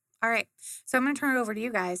 Love it. All right. So I'm going to turn it over to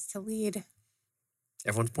you guys to lead.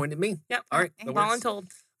 Everyone's pointing at me. Yep. All right. Yeah. that works. Voluntold.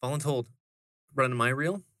 Voluntold. Running my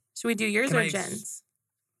reel. Should we do yours Can or I ex- Jen's?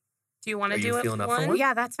 Do you want Are to you do it feeling up for one? one?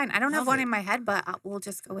 Yeah, that's fine. I don't have Love one it. in my head, but we'll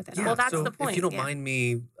just go with it. Well, that's so the point. If you don't Yeah. mind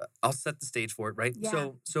me, I'll set the stage for it, right? Yeah.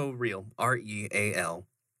 So real, REAL.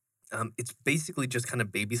 It's basically just kind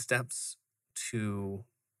of baby steps to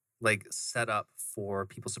like set up for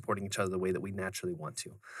people supporting each other the way that we naturally want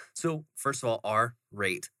to. So first of all, R,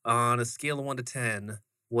 rate. On a scale of 1 to 10,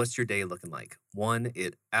 what's your day looking like? 1,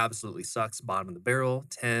 it absolutely sucks, bottom of the barrel.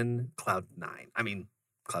 10, cloud 9. I mean,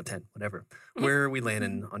 cloud 10, whatever. Where are we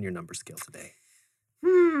landing on your number scale today?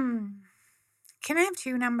 Can I have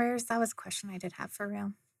 2 numbers? That was a question I did have for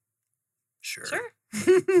real. Sure. Sure.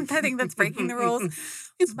 I think that's breaking the rules.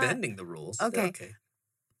 It's But- bending the rules. Okay.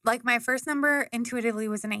 Like my first number intuitively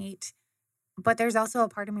was an 8, but there's also a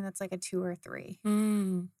part of me that's like a 2 or 3.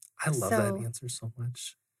 Mm. I love that So- answer so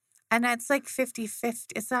much. And that's like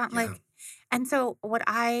 50-50. It's not Yeah. like, and so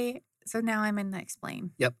so now I'm in the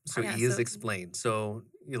explain. Yep. So Yeah, E is so- explained. So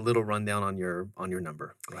a little rundown on your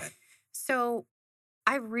number. Go ahead. So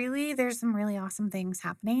there's some really awesome things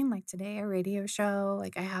happening. Like today, a radio show.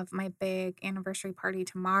 Like I have my big anniversary party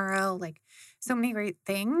tomorrow. Like so many great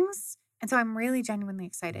things. And so I'm really genuinely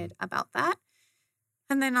excited about that.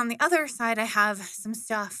 And then on the other side, I have some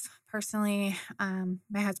stuff personally.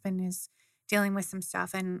 My husband is dealing with some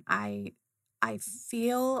stuff, and I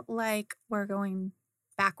feel like we're going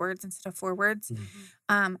backwards instead of forwards.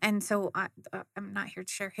 Mhm. And so I'm not here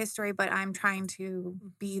to share history, but I'm trying to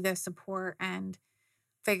be the support and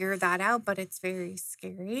figure that out. But it's very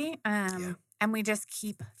scary. Yeah. And we just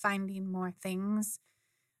keep finding more things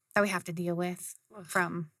that we have to deal with Ugh.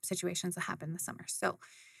 from situations that happened this summer. So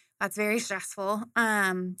that's very stressful.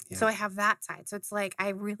 So Yeah. I have that side. So it's like I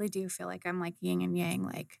really do feel like I'm like yin and yang,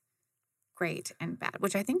 like great and bad,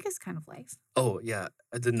 which I think is kind of life. Oh, yeah.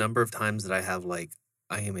 The number of times that I have like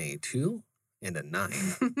I am a 2 and a 9.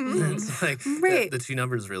 It's like Right. the two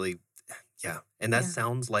numbers really, yeah. And that Yeah.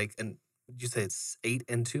 sounds like, and did you say it's 8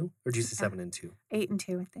 and 2, or did you say Yeah. 7 and 2? 8 and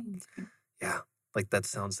 2, I think. Yeah, like that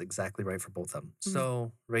sounds exactly right for both of them. Mm.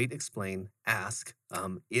 So rate, explain, ask.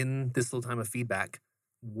 In this little time of feedback,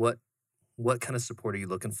 what kind of support are you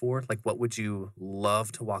looking for? Like, what would you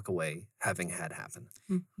love to walk away having had happen?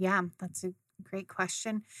 Yeah, that's a great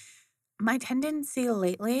question. My tendency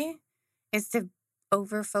lately is to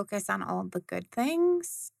over focus on all the good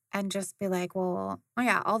things and just be like, well, oh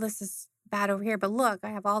yeah, all this is bad over here, but look, I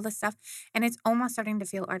have all this stuff. And it's almost starting to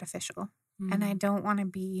feel artificial. And I don't want to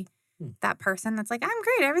be Hmm. that person that's like, I'm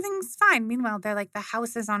great, everything's fine. Meanwhile, they're like, the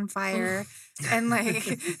house is on fire and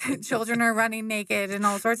like children are running naked and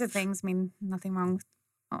all sorts of things. I mean, nothing wrong with,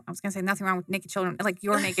 oh, I was going to say nothing wrong with naked children, like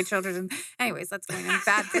your naked children. Anyways, that's going in a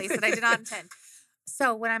bad place that I did not intend.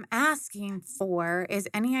 So, what I'm asking for is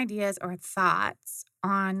any ideas or thoughts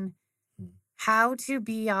on Hmm. how to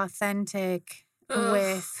be authentic Ugh,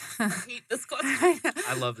 with. I hate this question. I know.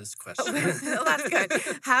 I love this question. Well, that's good.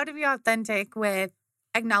 How to be authentic with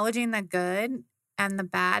acknowledging the good and the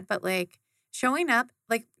bad, but like showing up.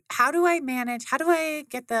 Like, how do I manage? How do I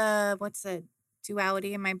get what's the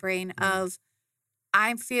duality in my brain Mm. of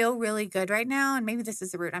I feel really good right now, and maybe this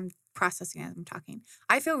is the root I'm processing as I'm talking.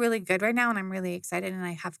 I feel really good right now, and I'm really excited, and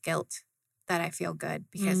I have guilt that I feel good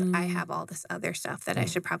because I Mm. have all this other stuff that I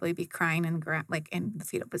Mm. should probably be crying and like in the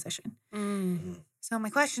fetal position. Mm. So my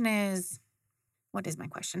question is, what is my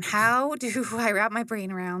question? How do I wrap my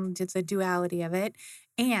brain around the duality of it?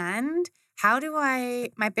 And how do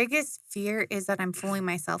my biggest fear is that I'm fooling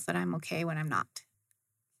myself that I'm okay when I'm not.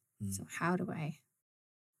 Mm. So how do I?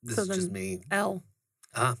 This So is just then me. L.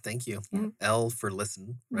 Thank you. Yeah. L for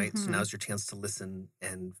listen, right? So Mhm. now's your chance to listen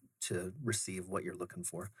and to receive what you're looking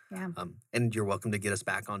for. Yeah. And you're welcome to get us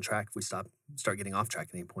back on track if we start getting off track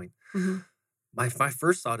at any point. Mhm. My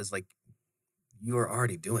first thought is like, you are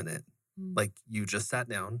already doing it. Mm. Like you just sat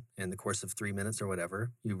down in the course of 3 minutes or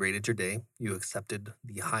whatever. You rated your day. You accepted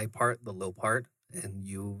the high part, the low part, and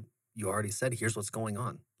you already said, "Here's what's going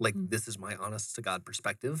on. Like Mm. this is my honest to God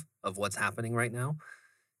perspective of what's happening right now."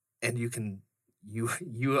 And you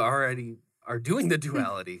already are doing the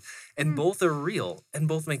duality, and Mm. both are real, and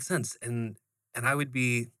both make sense. And I would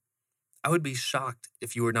be shocked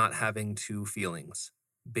if you were not having two feelings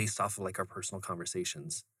based off of like our personal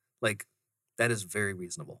conversations. Like that is very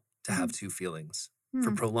reasonable to have two feelings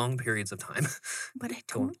for Mm. prolonged periods of time. But I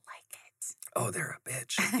Going, don't like it. oh, they're a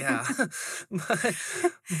bitch. Yeah.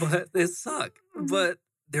 but they suck. Mhm. But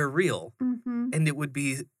they're real. Mm-hmm. And it would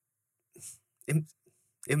be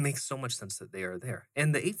it makes so much sense that they are there.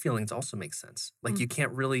 And the 8 feelings also make sense. Like Mm. you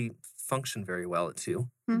can't really function very well at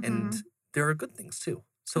 2. Mm-hmm. And there are good things too.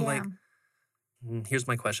 So like here's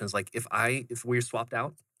my question is like if we're swapped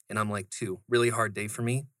out and I'm like 2, really hard day for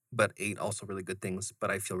me, but 8 also really good things,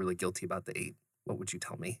 but I feel really guilty about the 8. What would you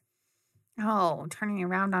tell me? Oh, turning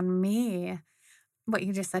around on me. What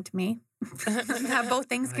you just said to me. That both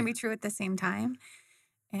things can be Right. true at the same time.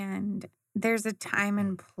 And there's a time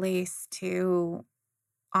and place to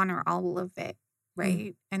honor all of it,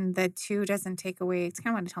 right? And the 2 doesn't take away. It's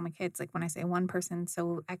kind of what I tell my kids. Like when I say one person,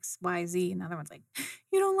 so X, Y, Z, and the other one's like,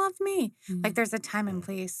 you don't love me. Like there's a time and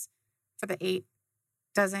place for the 8.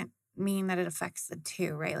 Doesn't mean that it affects the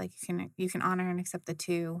 2, right? Like you can honor and accept the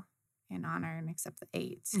 2 and honor and accept the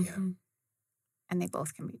 8. Yeah. Mhm. And they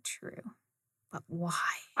both can be true. But why?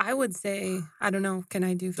 I would say, I don't know, can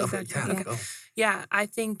I do Oh, feedback? yeah, Okay. go. Yeah, I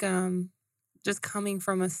think just coming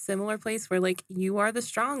from a similar place where like you are the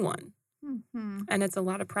strong one Mm-hmm. and it's a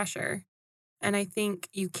lot of pressure. And I think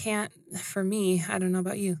you can't, for me, I don't know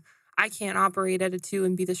about you, I can't operate at a 2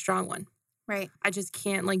 and be the strong one. Right. I just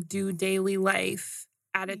can't like do daily life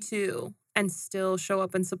at a Right. 2 and still show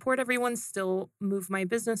up and support everyone, still move my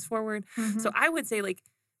business forward. So I would say like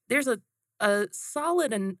there's a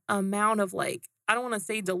solid amount of like, I don't want to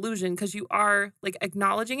say delusion because you are like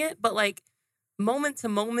acknowledging it, but like moment to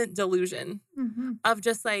moment delusion Mm-hmm. of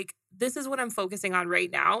just like, this is what I'm focusing on right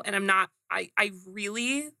now. And I'm not, I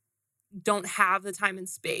really don't have the time and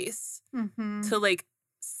space Mm-hmm. to like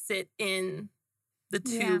sit in the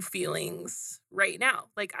 2 Yeah. feelings right now.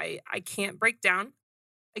 Like I can't break down.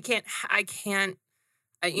 my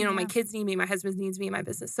kids need me, my husband needs me, my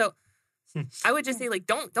business. So I would just say, like,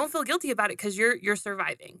 don't feel guilty about it, because you're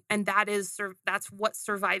surviving, and that's what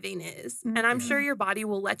surviving is. Mm-hmm. And I'm sure your body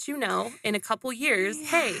will let you know in a couple years,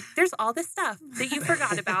 hey, there's all this stuff that you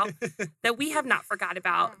forgot about, that we have not forgot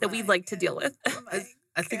about, that we'd like to deal with.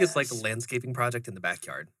 I think it's like a landscaping project in the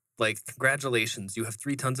backyard. Like, congratulations, you have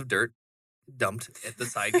 3 tons of dirt dumped at the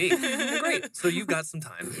side gate. Great. So you've got some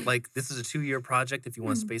time. Like, this is a 2-year project. If you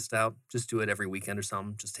want to space it out, just do it every weekend or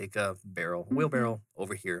something. Just take a wheelbarrow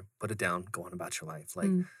over here, put it down, go on about your life. Like,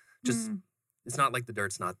 just, it's not like the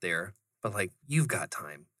dirt's not there, but like, you've got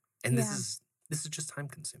time. And this is just time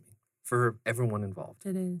consuming for everyone involved.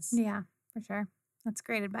 It is. Yeah, for sure. That's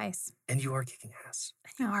great advice. And you are kicking ass.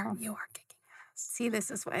 You are kicking ass. See,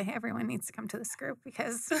 this is why everyone needs to come to this group,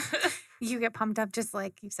 because you get pumped up just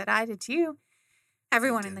like you said I did to you.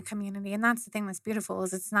 Everyone in the community. And that's the thing that's beautiful,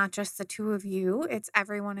 is it's not just the 2 of you. It's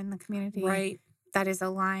everyone in the community that is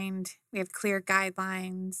aligned. We have clear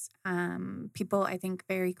guidelines. People, I think,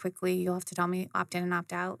 very quickly, you'll have to tell me, opt in and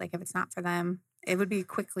opt out. Like, if it's not for them, it would be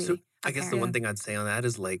quickly. So I guess the one thing I'd say on that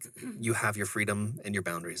is, like, you have your freedom and your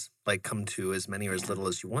boundaries. Like, come to as many or as little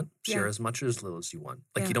as you want. Share as much or as little as you want.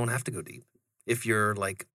 Like, you don't have to go deep. If you're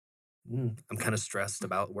like, I'm kind of stressed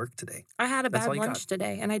about work today. I had a bad lunch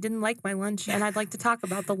today, and I didn't like my lunch, and I'd like to talk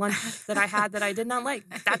about the lunch that I had that I did not like.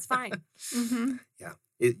 That's fine. Yeah.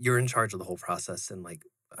 You're in charge of the whole process. And, like,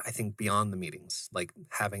 I think beyond the meetings, like,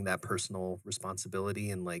 having that personal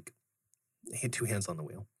responsibility and, like, 2 hands on the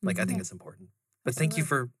wheel. Like, I think it's important. But thank you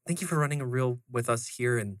for running a reel with us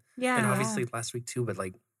here. And obviously last week too, but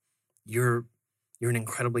like, you're an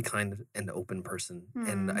incredibly kind and open person.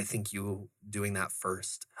 And I think you doing that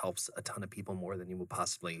first helps a ton of people more than you will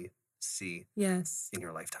possibly see in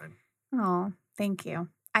your lifetime. Oh, thank you.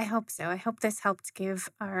 I hope so. I hope this helped give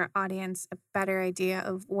our audience a better idea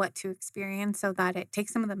of what to experience, so that it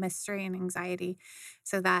takes some of the mystery and anxiety.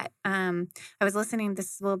 So that I was listening,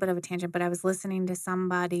 this is a little bit of a tangent, but I was listening to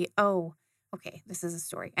somebody. Oh, okay, this is a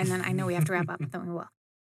story. And then I know we have to wrap up, but then we will.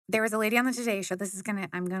 There was a lady on the Today Show.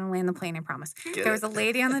 I'm going to land the plane, I promise. There was a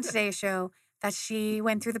lady on the Today Show that she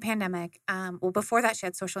went through the pandemic. Well, before that, she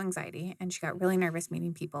had social anxiety, and she got really nervous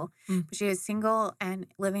meeting people. But she was single and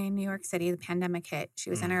living in New York City. The pandemic hit. She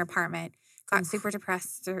was in her apartment, got super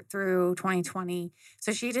depressed through 2020.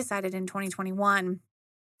 So she decided in 2021,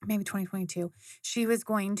 maybe 2022, she was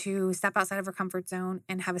going to step outside of her comfort zone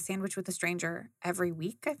and have a sandwich with a stranger every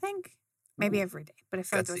week, I think. Maybe every day, but I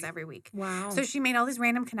feel like it was every week. Wow. So she made all these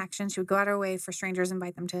random connections. She would go out her way for strangers,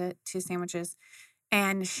 invite them to sandwiches.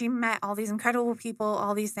 And she met all these incredible people,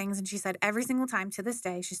 all these things. And she said every single time to this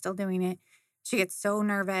day, she's still doing it. She gets so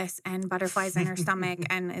nervous and butterflies in her stomach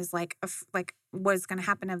and is like what's going to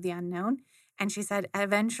happen of the unknown. And she said,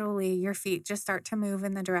 eventually your feet just start to move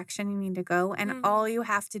in the direction you need to go. And all you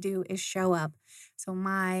have to do is show up. So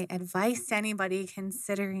my advice to anybody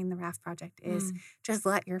considering the Raft Project is just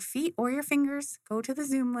let your feet or your fingers go to the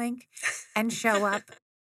Zoom link and show up,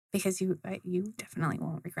 because you definitely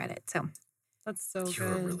won't regret it. So that's so good.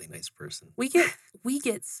 You're a really nice person. We get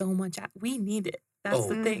so much. We need it. That's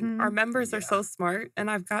the thing. Our members are so smart,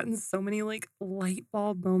 and I've gotten so many like light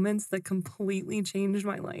bulb moments that completely changed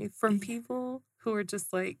my life from people who are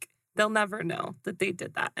just like, they'll never know that they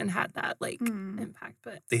did that and had that like impact.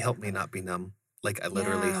 But they help me not be numb. Like, I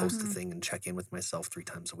literally host a thing and check in with myself 3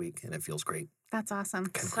 times a week, and it feels great. That's awesome.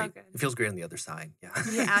 So good. It feels great on the other side. Yeah.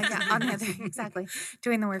 Yeah. On the other, exactly.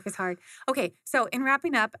 Doing the work is hard. Okay. So in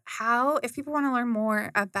wrapping up, if people want to learn more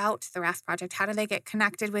about the Raft Project, how do they get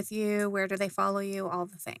connected with you? Where do they follow you? All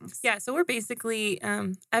the things. Yeah. So we're basically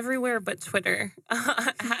everywhere but Twitter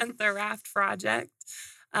at the Raft Project.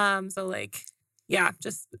 So like, yeah,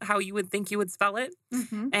 just how you would think you would spell it.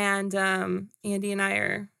 And Andy and I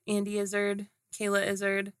are Andy Izzard, Kayla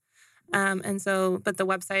Izzard. But the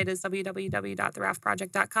website is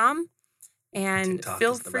www.theraftproject.com. And TikTok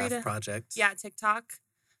feel is the free Raft Project. Yeah, TikTok.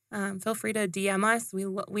 Feel free to DM us.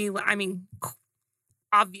 I mean,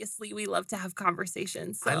 obviously we love to have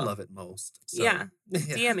conversations. So. I love it most. So. Yeah.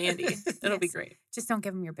 DM Andy. It'll be great. Just don't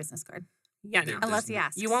give him your business card. Yeah, no. Unless he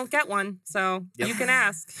asks. You won't get one, so you can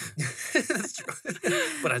ask. That's true.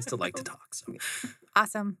 But I'd still like to talk. So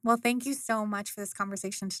awesome. Well, thank you so much for this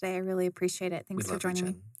conversation today. I really appreciate it. Thanks for joining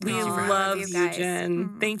me. We love you,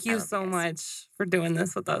 Jen. Thank you so much for doing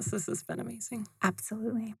this with us. This has been amazing.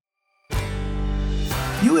 Absolutely.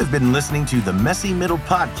 You have been listening to the Messy Middle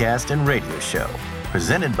podcast and radio show,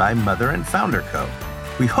 presented by Mother and Founder Co.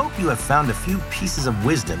 We hope you have found a few pieces of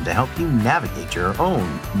wisdom to help you navigate your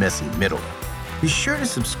own messy middle. Be sure to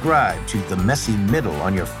subscribe to The Messy Middle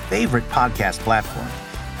on your favorite podcast platform.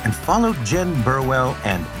 And follow Jen Burwell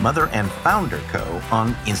and Mother and Founder Co.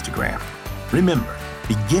 on Instagram. Remember,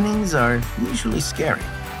 beginnings are usually scary,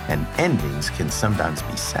 and endings can sometimes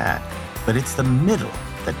be sad, but it's the middle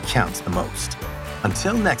that counts the most.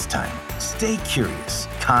 Until next time, stay curious,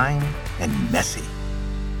 kind, and messy.